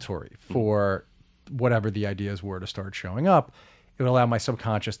repository for whatever the ideas were to start showing up. It would allow my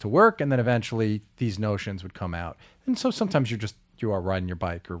subconscious to work, and then eventually these notions would come out. And so sometimes you are riding your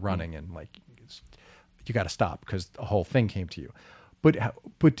bike or running, and like you got to stop because the whole thing came to you. But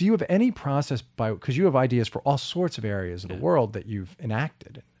do you have any process because you have ideas for all sorts of areas of the world that you've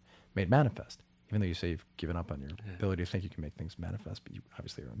enacted and made manifest, even though you say you've given up on your ability to think you can make things manifest, but you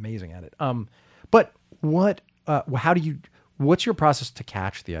obviously are amazing at it. But what's your process to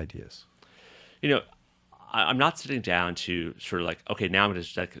catch the ideas? I'm not sitting down to sort of like, okay, now I'm going to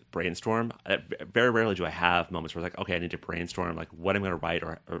just like brainstorm. Very rarely do I have moments where like, okay, I need to brainstorm like what I'm going to write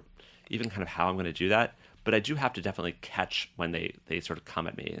or even kind of how I'm going to do that. But I do have to definitely catch when they sort of come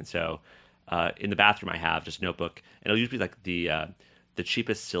at me. And so in the bathroom, I have just a notebook, and it'll usually be like the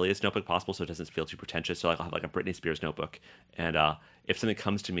cheapest, silliest notebook possible, so it doesn't feel too pretentious. So like I'll have like a Britney Spears notebook, and if something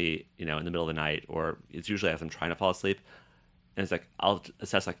comes to me, in the middle of the night, or it's usually as I'm trying to fall asleep, and it's like I'll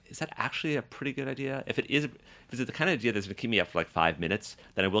assess like, is that actually a pretty good idea? If it's the kind of idea that's going to keep me up for like 5 minutes,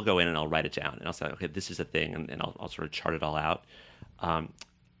 then I will go in and I'll write it down, and I'll say, okay, this is a thing, and I'll sort of chart it all out.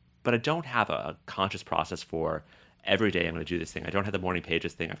 But I don't have a conscious process for every day I'm going to do this thing. I don't have the morning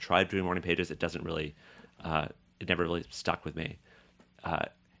pages thing. I've tried doing morning pages. It doesn't really, it never really stuck with me.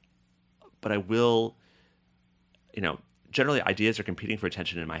 But I will, generally ideas are competing for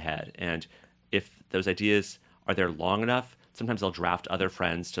attention in my head. And if those ideas are there long enough, sometimes I'll draft other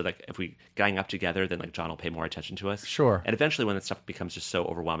friends to like, if we gang up together, then like John will pay more attention to us. Sure. And eventually when that stuff becomes just so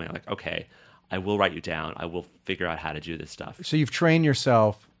overwhelming, I'm like, okay, I will write you down. I will figure out how to do this stuff. So you've trained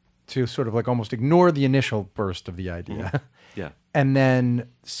yourself to sort of like almost ignore the initial burst of the idea, Yeah. and then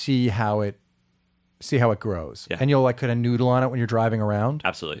see how it grows. Yeah. And you'll like kind of noodle on it when you're driving around.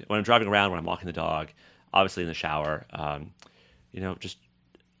 Absolutely. When I'm driving around, when I'm walking the dog, obviously in the shower, just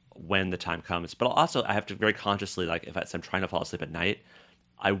when the time comes. But also, I have to very consciously, like, if I'm trying to fall asleep at night,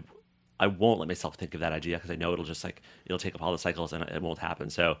 I won't let myself think of that idea because I know it'll take up all the cycles and it won't happen.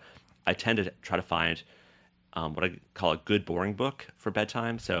 So I tend to try to find what I call a good boring book for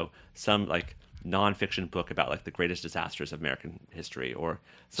bedtime. So some like nonfiction book about like the greatest disasters of American history, or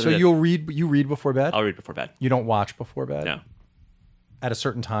So you read before bed? I'll read before bed. You don't watch before bed? No. At a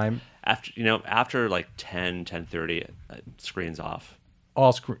certain time? After like 10:30, screens off.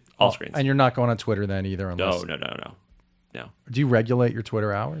 All screens. And you're not going on Twitter then either, unless. No. Do you regulate your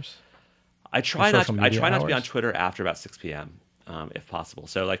Twitter hours? I try not to be hours? on Twitter after about 6 p.m. If possible.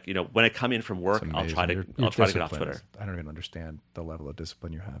 So like, when I come in from work, It's I'll try to amazing. Your get off discipline Twitter. is- I don't even understand the level of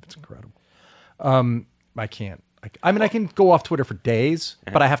discipline you have. It's incredible. I can't. I can go off Twitter for days,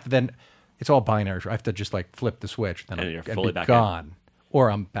 but I have to then. It's all binary. I have to just like flip the switch, then And I'm you're be fully back in. gone,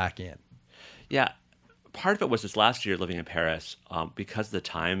 or I'm back in. Yeah. Part of it was this last year living in Paris, because of the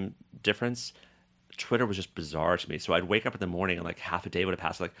time difference, Twitter was just bizarre to me. So I'd wake up in the morning and like half a day would have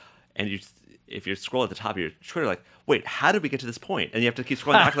passed, if you scroll at the top of your Twitter, like, wait, how did we get to this point? And you have to keep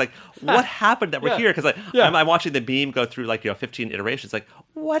scrolling back, like, what happened that we're here? Because I'm watching the meme go through like 15 iterations. Like,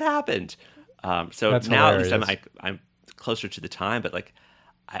 what happened? So That's now hilarious. at least I'm closer to the time, but like,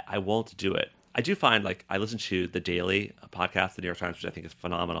 I won't do it. I do find like I listen to the Daily podcast, the New York Times, which I think is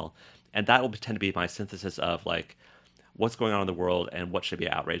phenomenal, and that will tend to be my synthesis of like what's going on in the world and what should I be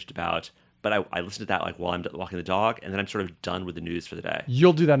outraged about. But I listen to that like while I'm walking the dog, and then I'm sort of done with the news for the day.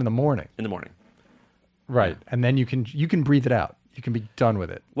 You'll do that in the morning, In the morning. right? And then you can breathe it out. You can be done with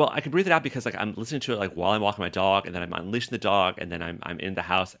it. Well, I can breathe it out because like I'm listening to it like while I'm walking my dog, and then I'm unleashing the dog, and then I'm in the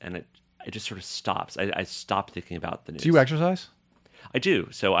house, and it just sort of stops. I stop thinking about the news. Do you exercise I do.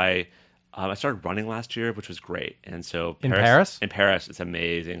 So I started running last year, which was great. And so in Paris? In Paris, it's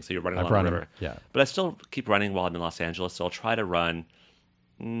amazing. So you're running I've along run the in- river. yeah. But I still keep running while I'm in Los Angeles. So I'll try to run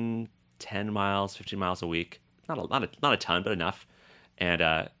 10 miles, 15 miles a week. Not a ton, but enough. And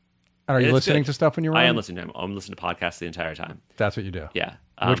And are you it's listening good. to stuff when you run? I am listening to them. I'm listening to podcasts the entire time. That's what you do. Yeah.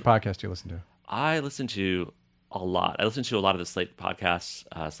 Which podcast do you listen to? I listen to a lot. I listen to a lot of the Slate podcasts,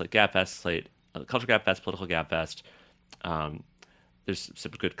 Slate Gabfest, Slate Culture Gabfest, Political Gabfest. There's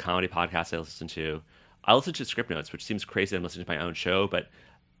some good comedy podcasts I listen to. I listen to Script Notes, which seems crazy. I'm listening to my own show, but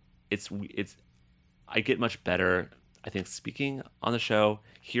it's I get much better, I think, speaking on the show,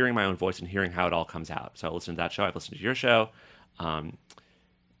 hearing my own voice and hearing how it all comes out. So I listen to that show. I've listened to your show. Things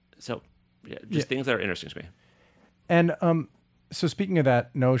that are interesting to me. And so speaking of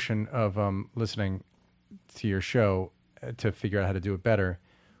that notion of listening to your show to figure out how to do it better,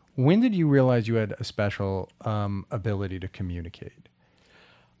 when did you realize you had a special ability to communicate?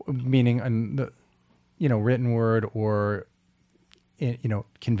 Meaning, in the written word or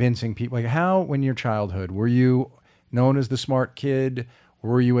convincing people. Like how, when your childhood, were you known as the smart kid?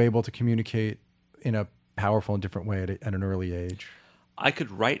 Were you able to communicate in a powerful and different way at an early age? I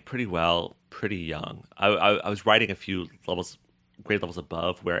could write pretty well, pretty young. I was writing a few grade levels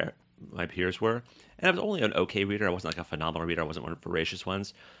above where my peers were, and I was only an okay reader. I wasn't like a phenomenal reader. I wasn't one of the voracious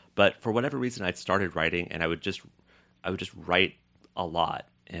ones, but for whatever reason, I'd started writing, and I would just write a lot.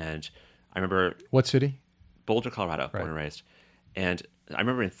 And I remember What city? Boulder, Colorado, born and raised. And I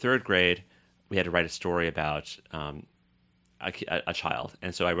remember in third grade, we had to write a story about a child,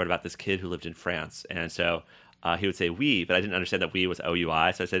 and so I wrote about this kid who lived in France, and so. He would say "we," but I didn't understand that "we" was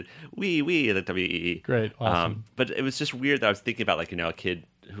 "OUI," so I said "we," the WEE. Great, awesome. But it was just weird that I was thinking about a kid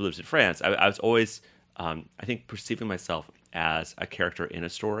who lives in France. I was always, I think, perceiving myself as a character in a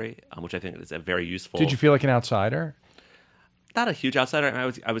story, which I think is a very useful. Did you feel like an outsider? Not a huge outsider.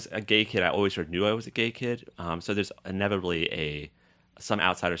 I was a gay kid. I always sort of knew I was a gay kid. So there's inevitably some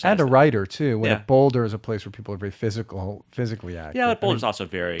outsider And status. a writer too. When Yeah. at Boulder is a place where people are very physically active. Yeah, but I mean, Boulder's also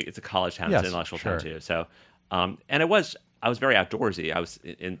it's a college town, it's Yes, an intellectual sure. town too. So, and I was very outdoorsy. I was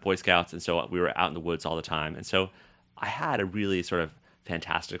in Boy Scouts, and so we were out in the woods all the time. And so I had a really sort of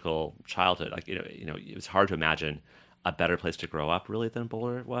fantastical childhood. Like, it was hard to imagine a better place to grow up really than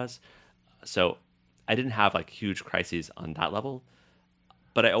Boulder was. So I didn't have like huge crises on that level,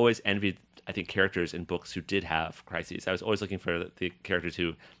 but I always envied, I think, characters in books who did have crises. I was always looking for the characters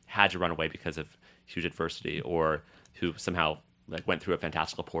who had to run away because of huge adversity, or who somehow like went through a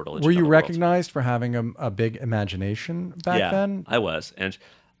fantastical portal. Into were you another world. recognized for having a big imagination back Yeah, then? I was, and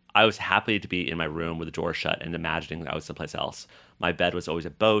I was happy to be in my room with the door shut and imagining I was someplace else. My bed was always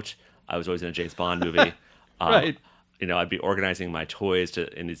a boat. I was always in a James Bond movie. Right. I'd be organizing my toys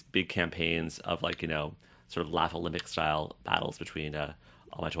in these big campaigns of like, sort of Laugh Olympic style battles between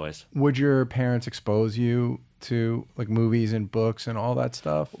all my toys. Would your parents expose you to like movies and books and all that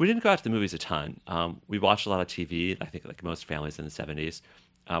stuff? We didn't go out to the movies a ton. We watched a lot of TV, I think like most families in the 70s.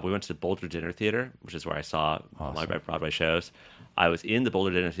 We went to the Boulder Dinner Theater, which is where I saw all my Broadway shows. I was in the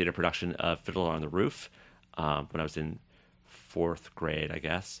Boulder Dinner Theater production of Fiddler on the Roof when I was in 4th grade, I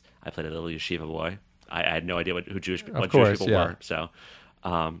guess. I played a little yeshiva boy. I had no idea what Jewish people were. So,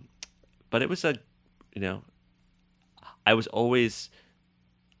 but it was I was always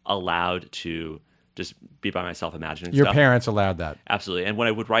allowed to just be by myself imagining Your stuff. parents allowed that. Absolutely. And when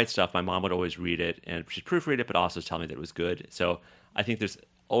I would write stuff, my mom would always read it, and she'd proofread it, but also tell me that it was good. So I think there's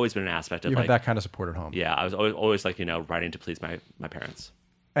always been an aspect of You like, had that kind of support at home. yeah, I was always like, writing to please my parents.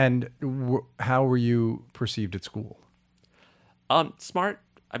 And how were you perceived at school? Smart.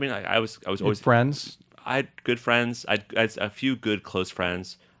 I mean, I was You had always friends? I had good friends. I had a few good close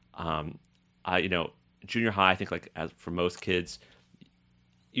friends. Junior high, I think like as for most kids,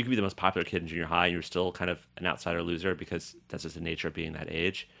 you could be the most popular kid in junior high and you're still kind of an outsider loser because that's just the nature of being that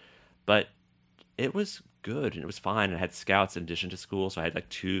age. But it was good and it was fine. And I had scouts in addition to school. So I had like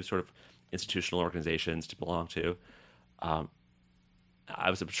 2 sort of institutional organizations to belong to. I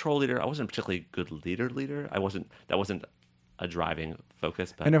was a patrol leader. I wasn't a particularly good leader. That wasn't a driving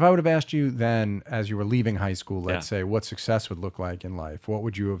focus. But And if I would have asked you then, as you were leaving high school, let's Yeah. say, what success would look like in life, what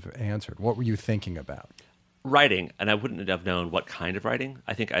would you have answered? What were you thinking about? writing, and I wouldn't have known what kind of writing.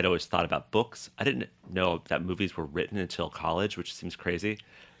 I think I'd always thought about books. I didn't know that movies were written until college, which seems crazy.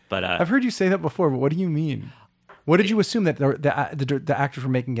 But I've heard you say that before, but what do you mean? What did you assume that the actors were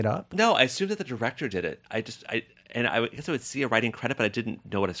making it up? no, I assumed that the director did it. I guess I would see a writing credit, but I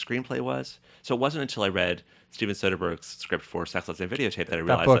didn't know what a screenplay was. So it wasn't until I read Steven Soderbergh's script for Sex, Lies, and Videotape that I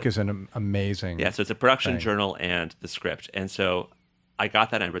realized That book is an amazing. yeah, so it's a production thing. journal and the script. And so I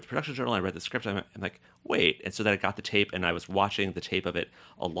got that and I read the production journal, I read the script, I'm like, wait. And so then I got the tape and I was watching the tape of it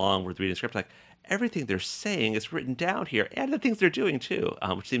along with reading the script, like, everything they're saying is written down here and the things they're doing too,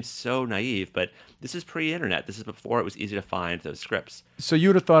 which seems so naive, but this is pre-internet. This is before it was easy to find those scripts. So you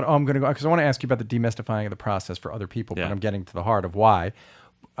would have thought, oh, I'm going to go, because I want to ask you about the demystifying of the process for other people, but Yeah. I'm getting to the heart of why.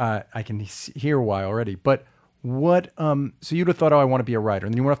 I can hear why already. But what, so you'd have thought, oh, I want to be a writer.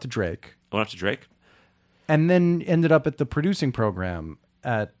 And then you went off to Drake. I went up to Drake. And then ended up at the producing program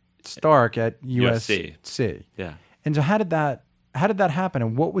at Stark at USC. Yeah. And so how did that happen?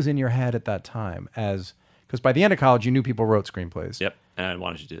 And what was in your head at that time? Because by the end of college, you knew people wrote screenplays. Yep. And I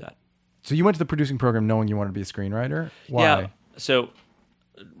wanted to do that. So you went to the producing program knowing you wanted to be a screenwriter? Why? Yeah. So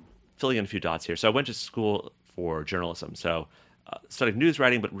filling in a few dots here. So I went to school for journalism. So studied news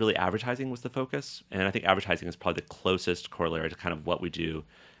writing, but really advertising was the focus. And I think advertising is probably the closest corollary to kind of what we do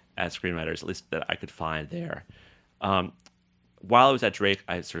as screenwriters, at least that I could find there. While I was at Drake,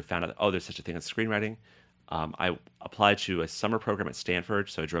 I sort of found out, there's such a thing as screenwriting. I applied to a summer program at Stanford,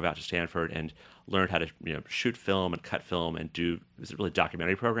 so I drove out to Stanford and learned how to shoot film and cut film and it was a really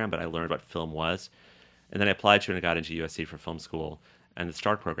documentary program, but I learned what film was. And then I applied to and I got into USC for film school and the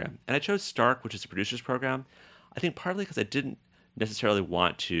Stark program. And I chose Stark, which is a producer's program, I think partly because I didn't necessarily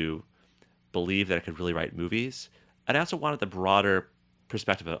want to believe that I could really write movies. And I also wanted the broader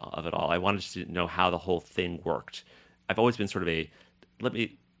perspective of it all. I wanted to know how the whole thing worked. I've always been sort of let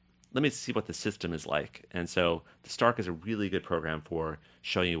me see what the system is like. And so the Stark is a really good program for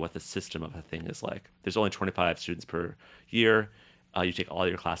showing you what the system of a thing is like. There's only 25 students per year. You take all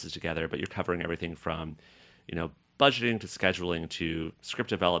your classes together, but you're covering everything from, budgeting to scheduling to script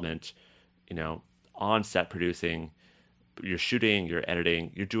development, on-set producing. You're shooting, you're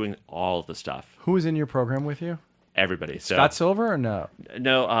editing, you're doing all of the stuff. Who was in your program with you? Everybody. So Scott Silver or no?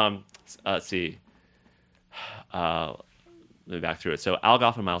 No, let's see. Let me back through it. So Al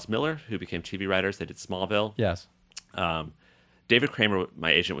Goff and Miles Miller, who became TV writers, they did Smallville. Yes. David Kramer,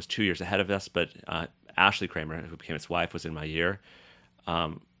 my agent, was 2 years ahead of us, but Ashley Kramer, who became his wife, was in my year.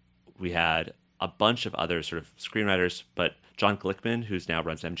 We had a bunch of other sort of screenwriters, but John Glickman, who's now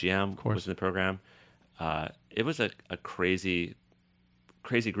runs MGM, was in the program. It was a crazy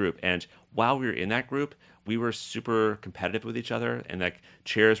group, and while we were in that group, we were super competitive with each other, and like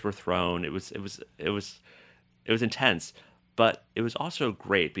chairs were thrown. It was intense, but it was also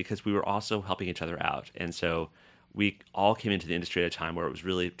great because we were also helping each other out, and so we all came into the industry at a time where it was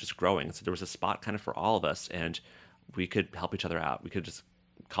really just growing. So there was a spot kind of for all of us, and we could help each other out. We could just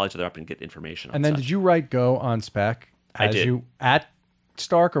call each other up and get information. And then did you write Go on spec I did. you at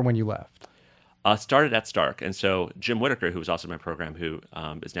Stark or when you left? Started at Stark, and so Jim Whittaker, who was also in my program, who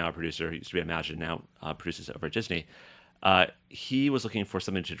is now a producer, he used to be at Imagine, now produces over at Disney. He was looking for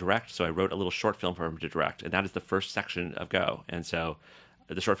something to direct, so I wrote a little short film for him to direct, and that is the first section of Go. And so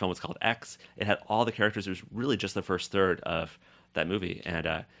the short film was called X. It had all the characters. It was really just the first third of that movie,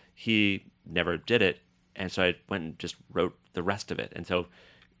 and he never did it, and so I went and just wrote the rest of it. And so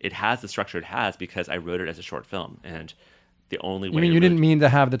it has the structure it has because I wrote it as a short film, and the only way. You mean you didn't mean to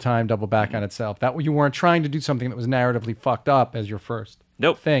have the time double back on itself? That you weren't trying to do something that was narratively fucked up as your first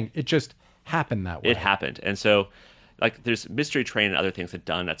thing. It just happened that way. It happened, and so like there's Mystery Train and other things that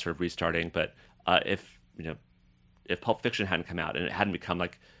done that sort of restarting. But if Pulp Fiction hadn't come out and it hadn't become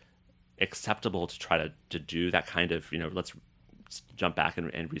like acceptable to try to do that kind of let's jump back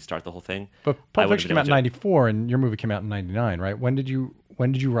and restart the whole thing. But Pulp Fiction came out in '94, and your movie came out in '99, right? When did you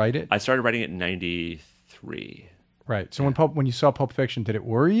write it? I started writing it in '93. Right. So when you saw Pulp Fiction, did it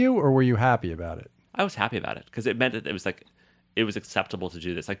worry you, or were you happy about it? I was happy about it because it meant that it was acceptable to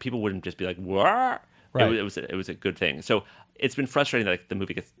do this. Like people wouldn't just be like, "What?" Right. It was a good thing. So it's been frustrating that like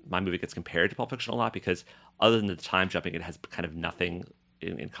my movie gets compared to Pulp Fiction a lot because other than the time jumping, it has kind of nothing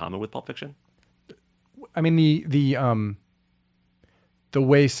in common with Pulp Fiction. I mean the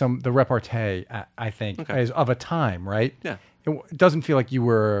way the repartee I think is of a time, right? Yeah. It doesn't feel like you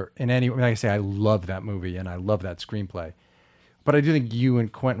were in any. Like I say, I love that movie and I love that screenplay, but I do think you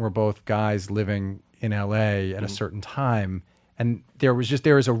and Quentin were both guys living in L.A. at a certain time, and there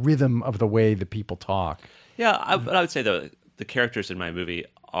is a rhythm of the way that people talk. Yeah, I would say the characters in my movie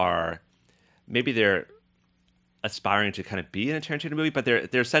are maybe they're aspiring to kind of be in a Tarantino movie, but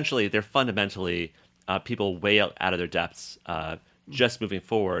they're fundamentally people way out of their depths, just moving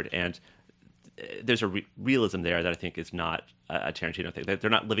forward, and there's a realism there that I think is not a Tarantino thing.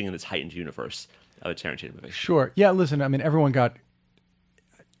 They're not living in this heightened universe of a Tarantino movie. Sure. Yeah. Listen, I mean,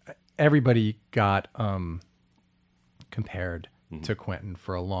 everybody got compared to Quentin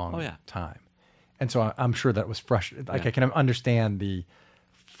for a long time, and so I'm sure that was frustrating. Like I can understand the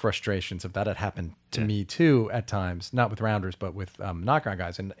frustrations of that. It happened to me too at times, not with Rounders, but with Knockout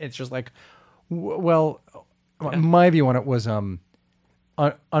Guys, and it's just like, my view on it was.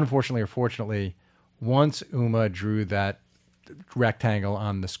 Unfortunately or fortunately, once Uma drew that rectangle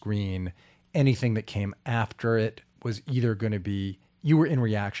on the screen, anything that came after it was either going to be, you were in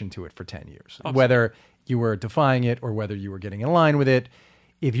reaction to it for 10 years. Absolutely. Whether you were defying it or whether you were getting in line with it.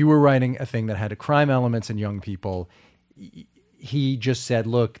 If you were writing a thing that had crime elements and young people, he just said,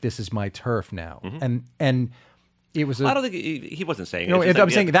 look, this is my turf now. Mm-hmm. And it was I don't think he wasn't saying it. I'm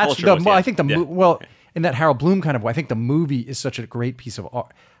saying that's I think in that Harold Bloom kind of way, I think the movie is such a great piece of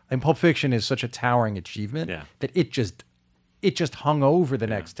art. And Pulp Fiction is such a towering achievement that it just hung over the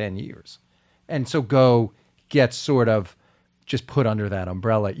next 10 years. And so Go gets sort of just put under that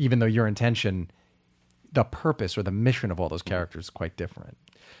umbrella, even though your intention, the purpose or the mission of all those characters is quite different.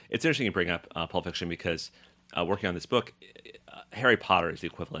 It's interesting you bring up Pulp Fiction because working on this book, Harry Potter is the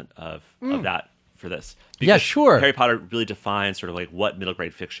equivalent of that for this. Yeah, sure. Harry Potter really defines sort of like what middle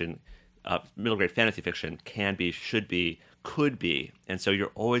grade fiction, middle grade fantasy fiction can be, should be, could be. And so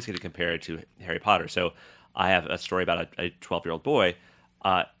you're always going to compare it to Harry Potter. So I have a story about a 12-year-old boy.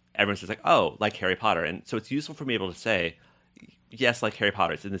 Everyone says like, oh, like Harry Potter. And so it's useful for me able to say, yes, like Harry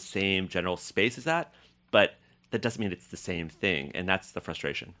Potter. It's in the same general space as that, but that doesn't mean it's the same thing. And that's the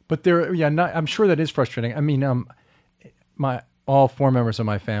frustration. But I'm sure that is frustrating. I mean, all four members of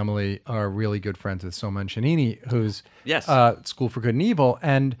my family are really good friends with Soma and Shanini, who's School for Good and Evil,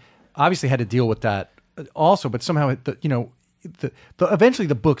 and obviously had to deal with that also. But somehow, eventually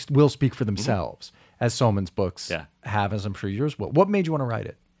the books will speak for themselves, as Soman's books have, as I'm sure yours will. What made you want to write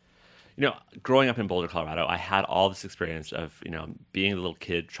it? Growing up in Boulder, Colorado, I had all this experience of being a little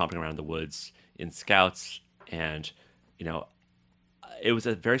kid tromping around the woods in Scouts, and it was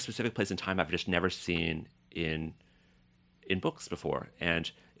a very specific place in time I've just never seen in books before, and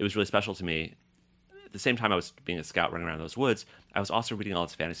it was really special to me. At the same time I was being a scout running around those woods, I was also reading all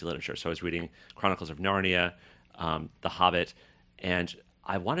this fantasy literature. So I was reading Chronicles of Narnia, The Hobbit, and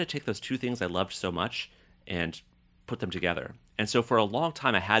I wanted to take those two things I loved so much and put them together. And so for a long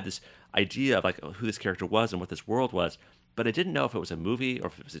time, I had this idea of like who this character was and what this world was, but I didn't know if it was a movie or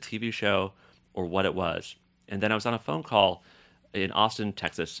if it was a TV show or what it was. And then I was on a phone call in Austin,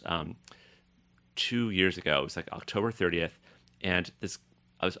 Texas, 2 years ago. It was like October 30th, and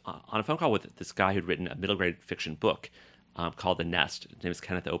I was on a phone call with this guy who'd written a middle grade fiction book called The Nest. His name is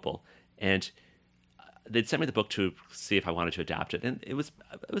Kenneth Opel, and they'd sent me the book to see if I wanted to adapt it, and it was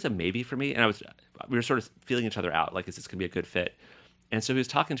a maybe for me. And we were sort of feeling each other out, like, is this going to be a good fit? And so he was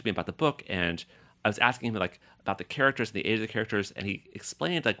talking to me about the book, and I was asking him like about the characters and the age of the characters, and he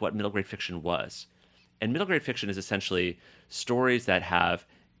explained like what middle grade fiction was. And middle grade fiction is essentially stories that have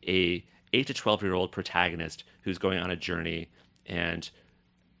a 8 to 12-year-old protagonist who's going on a journey, and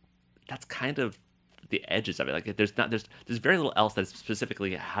that's kind of the edges of it. Like there's very little else that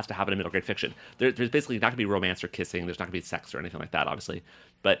specifically has to happen in middle grade fiction. There's basically not going to be romance or kissing. There's not going to be sex or anything like that, obviously,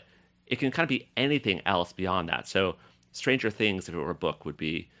 but it can kind of be anything else beyond that. So Stranger Things, if it were a book, would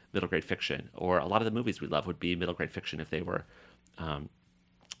be middle grade fiction, or a lot of the movies we love would be middle grade fiction if they were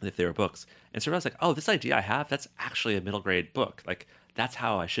books. And so I was like, oh, this idea I have, that's actually a middle grade book. Like that's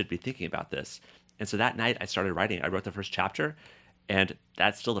how I should be thinking about this. And so that night I started writing. I wrote the first chapter, and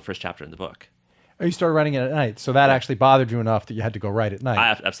that's still the first chapter in the book. Oh, you started writing it at night, so that actually bothered you enough that you had to go write at night.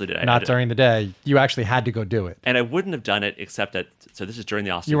 I absolutely did. Not during the day. You actually had to go do it. And I wouldn't have done it except that. So this is during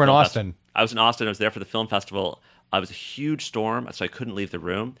the Austin. You were in Film Austin. I was in Austin. I was there for the film festival. It was a huge storm, so I couldn't leave the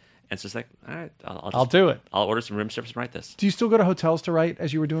room. And so it's like, all right, I'll do it. I'll order some room service and write this. Do you still go to hotels to write,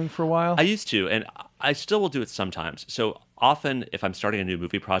 as you were doing for a while? I used to, and I still will do it sometimes. So often, if I'm starting a new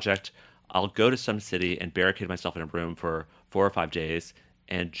movie project, I'll go to some city and barricade myself in a room for 4 or 5 days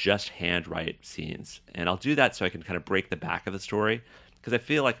and just hand write scenes. And I'll do that so I can kind of break the back of the story, because I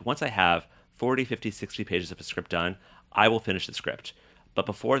feel like once I have 40, 50, 60 pages of a script done, I will finish the script. But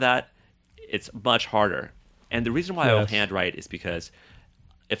before that, it's much harder. And the reason why I will hand write is because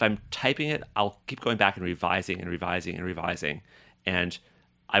if I'm typing it, I'll keep going back and revising and revising and revising, and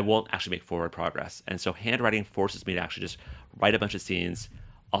I won't actually make forward progress. And so handwriting forces me to actually just write a bunch of scenes.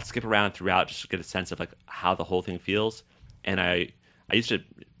 I'll skip around throughout just to get a sense of like how the whole thing feels. And I used to,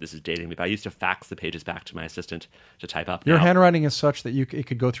 this is dating me, but I used to fax the pages back to my assistant to type up. Your handwriting is such that it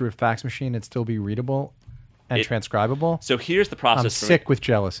could go through a fax machine and still be readable and transcribable. So here's the process. I'm sick with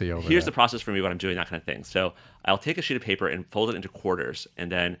jealousy over Here's that. the process for me when I'm doing that kind of thing. So I'll take a sheet of paper and fold it into quarters, and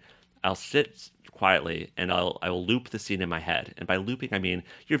then I'll sit quietly and I will loop the scene in my head. And by looping, I mean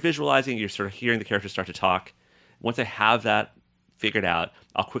you're visualizing, you're sort of hearing the characters start to talk. Once I have that figured out,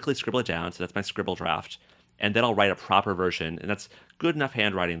 I'll quickly scribble it down. So that's my scribble draft. And then I'll write a proper version. And that's good enough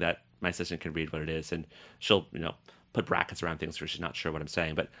handwriting that my assistant can read what it is. And she'll, put brackets around things so she's not sure what I'm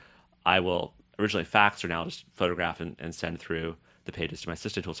saying. But I will originally fax, or now I'll just photograph and send through the pages to my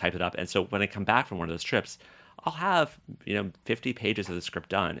assistant who'll type it up. And so when I come back from one of those trips, I'll have 50 pages of the script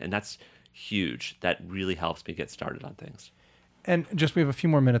done, and that's huge. That really helps me get started on things. And just, we have a few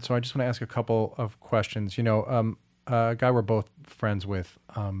more minutes, so I just want to ask a couple of questions. A guy we're both friends with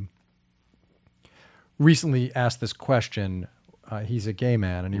recently asked this question. He's a gay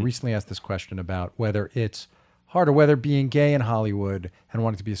man, and he recently asked this question about whether it's harder, whether being gay in Hollywood and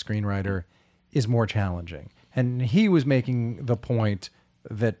wanting to be a screenwriter is more challenging. And he was making the point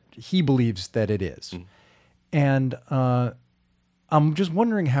that he believes that it is. And I'm just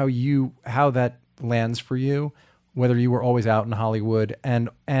wondering how that lands for you, whether you were always out in Hollywood, and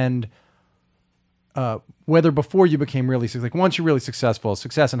whether before you became really like once you're really successful,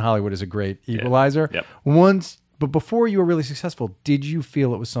 success in Hollywood is a great equalizer. Yep. But before you were really successful, did you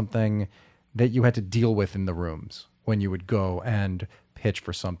feel it was something that you had to deal with in the rooms when you would go and pitch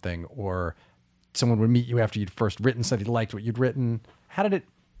for something, or someone would meet you after you'd first written, said he liked what you'd written? How did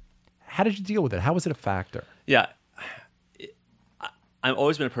you deal with it? How was it a factor? Yeah. I've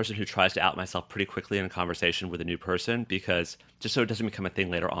always been a person who tries to out myself pretty quickly in a conversation with a new person, because just so it doesn't become a thing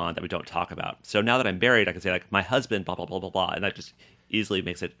later on that we don't talk about. So now that I'm married, I can say like my husband, blah, blah, blah, blah, blah. And that just easily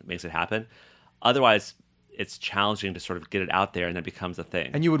makes it happen. Otherwise, it's challenging to sort of get it out there, and then it becomes a thing.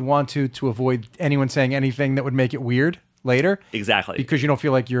 And you would want to avoid anyone saying anything that would make it weird later? Exactly. Because you don't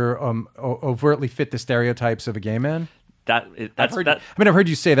feel like you're overtly fit the stereotypes of a gay man? I've heard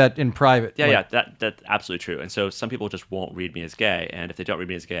you say that in private. Yeah, that's absolutely true. And so some people just won't read me as gay, and if they don't read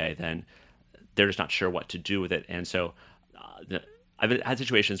me as gay, then they're just not sure what to do with it. And so I've had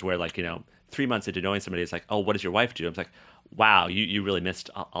situations where 3 months into knowing somebody, it's like, oh, what does your wife do? I'm like, wow, you really missed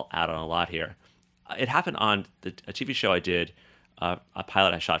out on a lot here. It happened on a TV show I did, a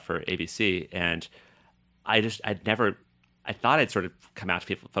pilot I shot for ABC, and I thought I'd sort of come out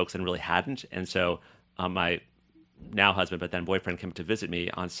to folks and really hadn't. And so my now husband, but then boyfriend, came to visit me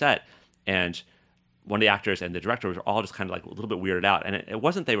on set, and one of the actors and the director were all just kind of like a little bit weirded out. And it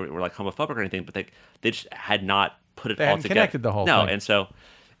wasn't they were like homophobic or anything, but they just had not put it They all hadn't together. connected the whole no, thing. and so.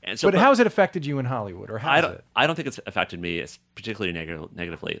 But how has it affected you in Hollywood, or has it? I don't think it's affected me as particularly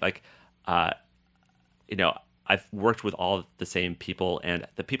negatively. Like, I've worked with all the same people, and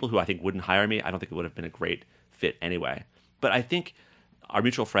the people who I think wouldn't hire me, I don't think it would have been a great fit anyway. But I think our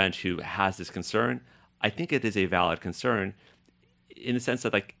mutual friend who has this concern, I think it is a valid concern in the sense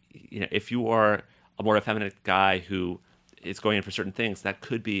that, like, if you are a more effeminate guy who is going in for certain things, that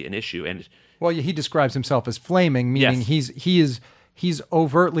could be an issue. And well, he describes himself as flaming, meaning Yes. he's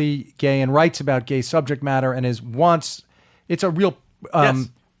overtly gay and writes about gay subject matter and it's a real Yes.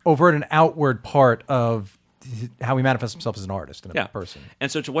 overt and outward part of how he manifests himself as an artist and a person.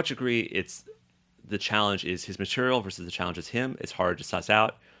 And so to what degree it's the challenge is his material versus the challenge is him, it's hard to suss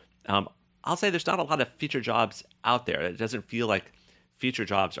out. I'll say there's not a lot of feature jobs out there. It doesn't feel like feature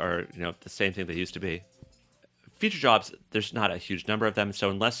jobs are, the same thing they used to be. Feature jobs, there's not a huge number of them. So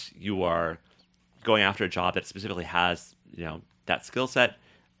unless you are going after a job that specifically has, that skill set,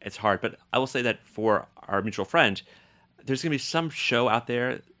 it's hard. But I will say that for our mutual friend, there's going to be some show out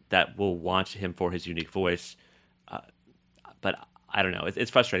there that will want him for his unique voice. But I don't know.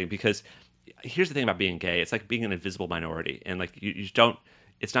 It's frustrating because here's the thing about being gay. It's like being an invisible minority. And like you don't,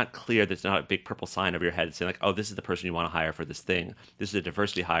 it's not clear. There's not a big purple sign over your head saying like, oh, this is the person you want to hire for this thing. This is a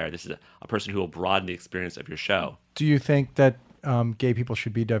diversity hire. This is a person who will broaden the experience of your show. Do you think that gay people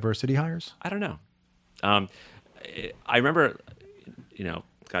should be diversity hires? I don't know. I remember,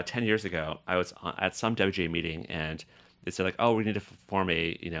 10 years ago, I was at some WGA meeting and they said like, oh, we need to form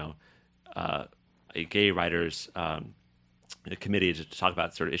a gay writers committee to talk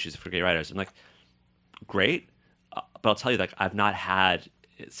about sort of issues for gay writers. I'm like, great. But I'll tell you, like, I've not had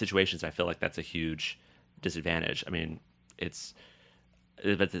situations I feel like that's a huge disadvantage. I mean, it's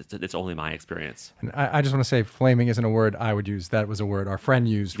only my experience. And I just want to say flaming isn't a word I would use. That was a word our friend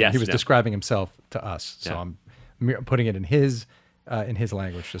used when he was describing himself to us. So I'm putting it in his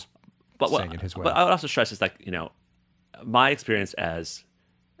language, just saying it his way. But I would also stress is like, my experience as,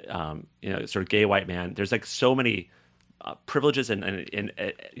 sort of gay white man, there's like so many privileges and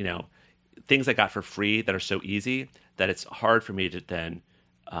things I got for free that are so easy that it's hard for me to then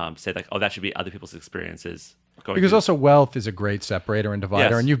say like, oh, that should be other people's experiences. Because also wealth is a great separator and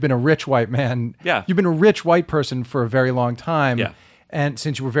divider. Yes. And you've been a rich white man. Yeah. You've been a rich white person for a very long time. Yeah. And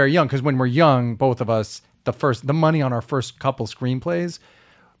since you were very young, because when we're young, both of us, the money on our first couple screenplays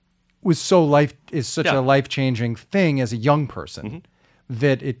was such a life-changing thing as a young person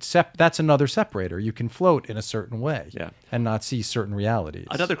that that's another separator. You can float in a certain way and not see certain realities.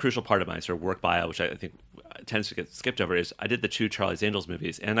 Another crucial part of my sort of work bio, which I think tends to get skipped over, is I did the 2 Charlie's Angels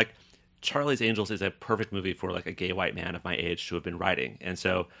movies. And like Charlie's Angels is a perfect movie for like a gay white man of my age to have been writing. And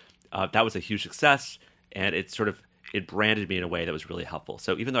so that was a huge success. And it branded me in a way that was really helpful.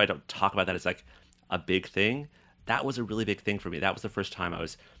 So even though I don't talk about that as like a big thing, that was a really big thing for me. That was the first time I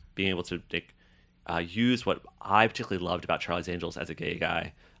was being able to use what I particularly loved about Charlie's Angels as a gay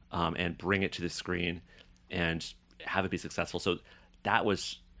guy and bring it to the screen and have it be successful. So that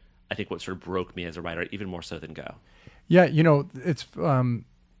was, I think, what sort of broke me as a writer, even more so than Go. Yeah, it's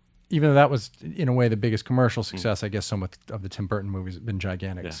even though that was in a way the biggest commercial success, I guess some of the Tim Burton movies have been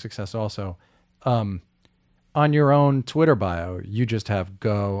gigantic success also. On your own Twitter bio, you just have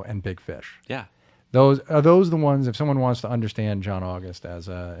Go and Big Fish. Yeah. Are those the ones, if someone wants to understand John August as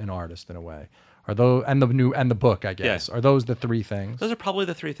an artist in a way, are those, and the book, I guess, are those the 3 things? Those are probably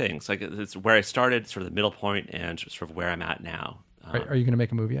the 3 things. Like it's where I started, sort of the middle point, and sort of where I'm at now. Are you going to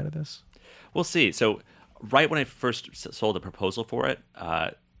make a movie out of this? We'll see. So right when I first sold the proposal for it,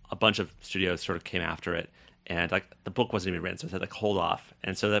 a bunch of studios sort of came after it, and like the book wasn't even written, so I said like hold off.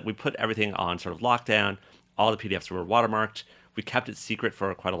 And so that we put everything on sort of lockdown. All the PDFs were watermarked. We kept it secret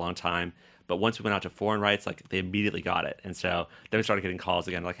for quite a long time. But once we went out to foreign rights, like they immediately got it. And so then we started getting calls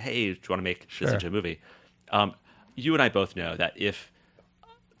again, like, hey, do you want to make this into a movie? You and I both know that if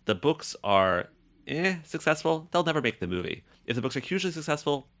the books are successful, they'll never make the movie. If the books are hugely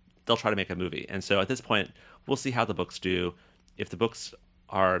successful, they'll try to make a movie. And so at this point, we'll see how the books do. If the books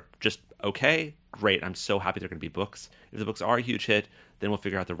are just okay, great. I'm so happy they're going to be books. If the books are a huge hit, then we'll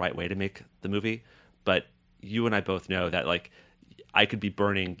figure out the right way to make the movie. But you and I both know that like I could be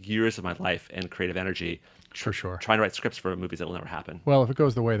burning years of my life and creative energy For sure. trying to write scripts for movies that will never happen. Well, if it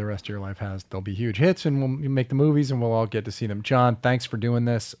goes the way the rest of your life has, they'll be huge hits and we'll make the movies and we'll all get to see them. John, thanks for doing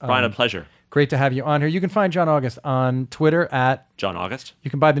this. Brian, a pleasure. Great to have you on here. You can find John August on Twitter at John August.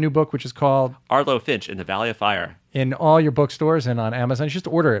 You can buy the new book, which is called Arlo Finch in the Valley of Fire. In all your bookstores and on Amazon. Just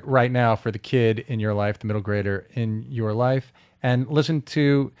order it right now for the kid in your life, the middle grader in your life. And listen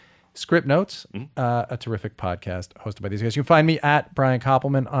to Script Notes, a terrific podcast hosted by these guys. You can find me at Brian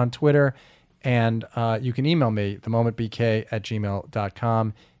Koppelman on Twitter, and you can email me,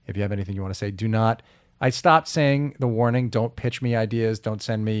 themomentbk@gmail.com. If you have anything you want to say, do not. I stopped saying the warning, don't pitch me ideas, don't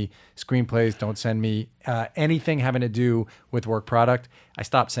send me screenplays, don't send me anything having to do with work product. I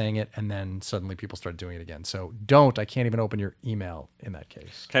stopped saying it, and then suddenly people started doing it again. So don't. I can't even open your email in that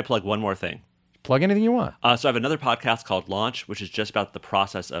case. Can I plug one more thing? Plug anything you want. So I have another podcast called Launch, which is just about the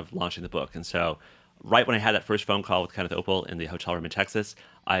process of launching the book. And so right when I had that first phone call with Kenneth Opel in the hotel room in Texas,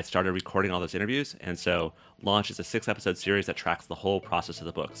 I started recording all those interviews. And so Launch is a 6-episode series that tracks the whole process of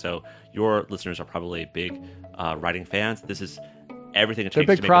the book. So your listeners are probably big writing fans. This is everything it takes.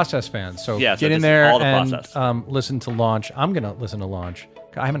 They're big process fans. So yeah, get in there and listen to Launch. I'm going to listen to Launch.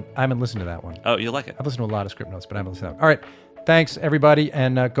 I haven't listened to that one. Oh, you'll like it. I've listened to a lot of Script Notes, but I haven't listened to that one. All right. Thanks, everybody.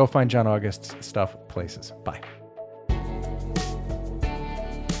 And go find John August's stuff places. Bye.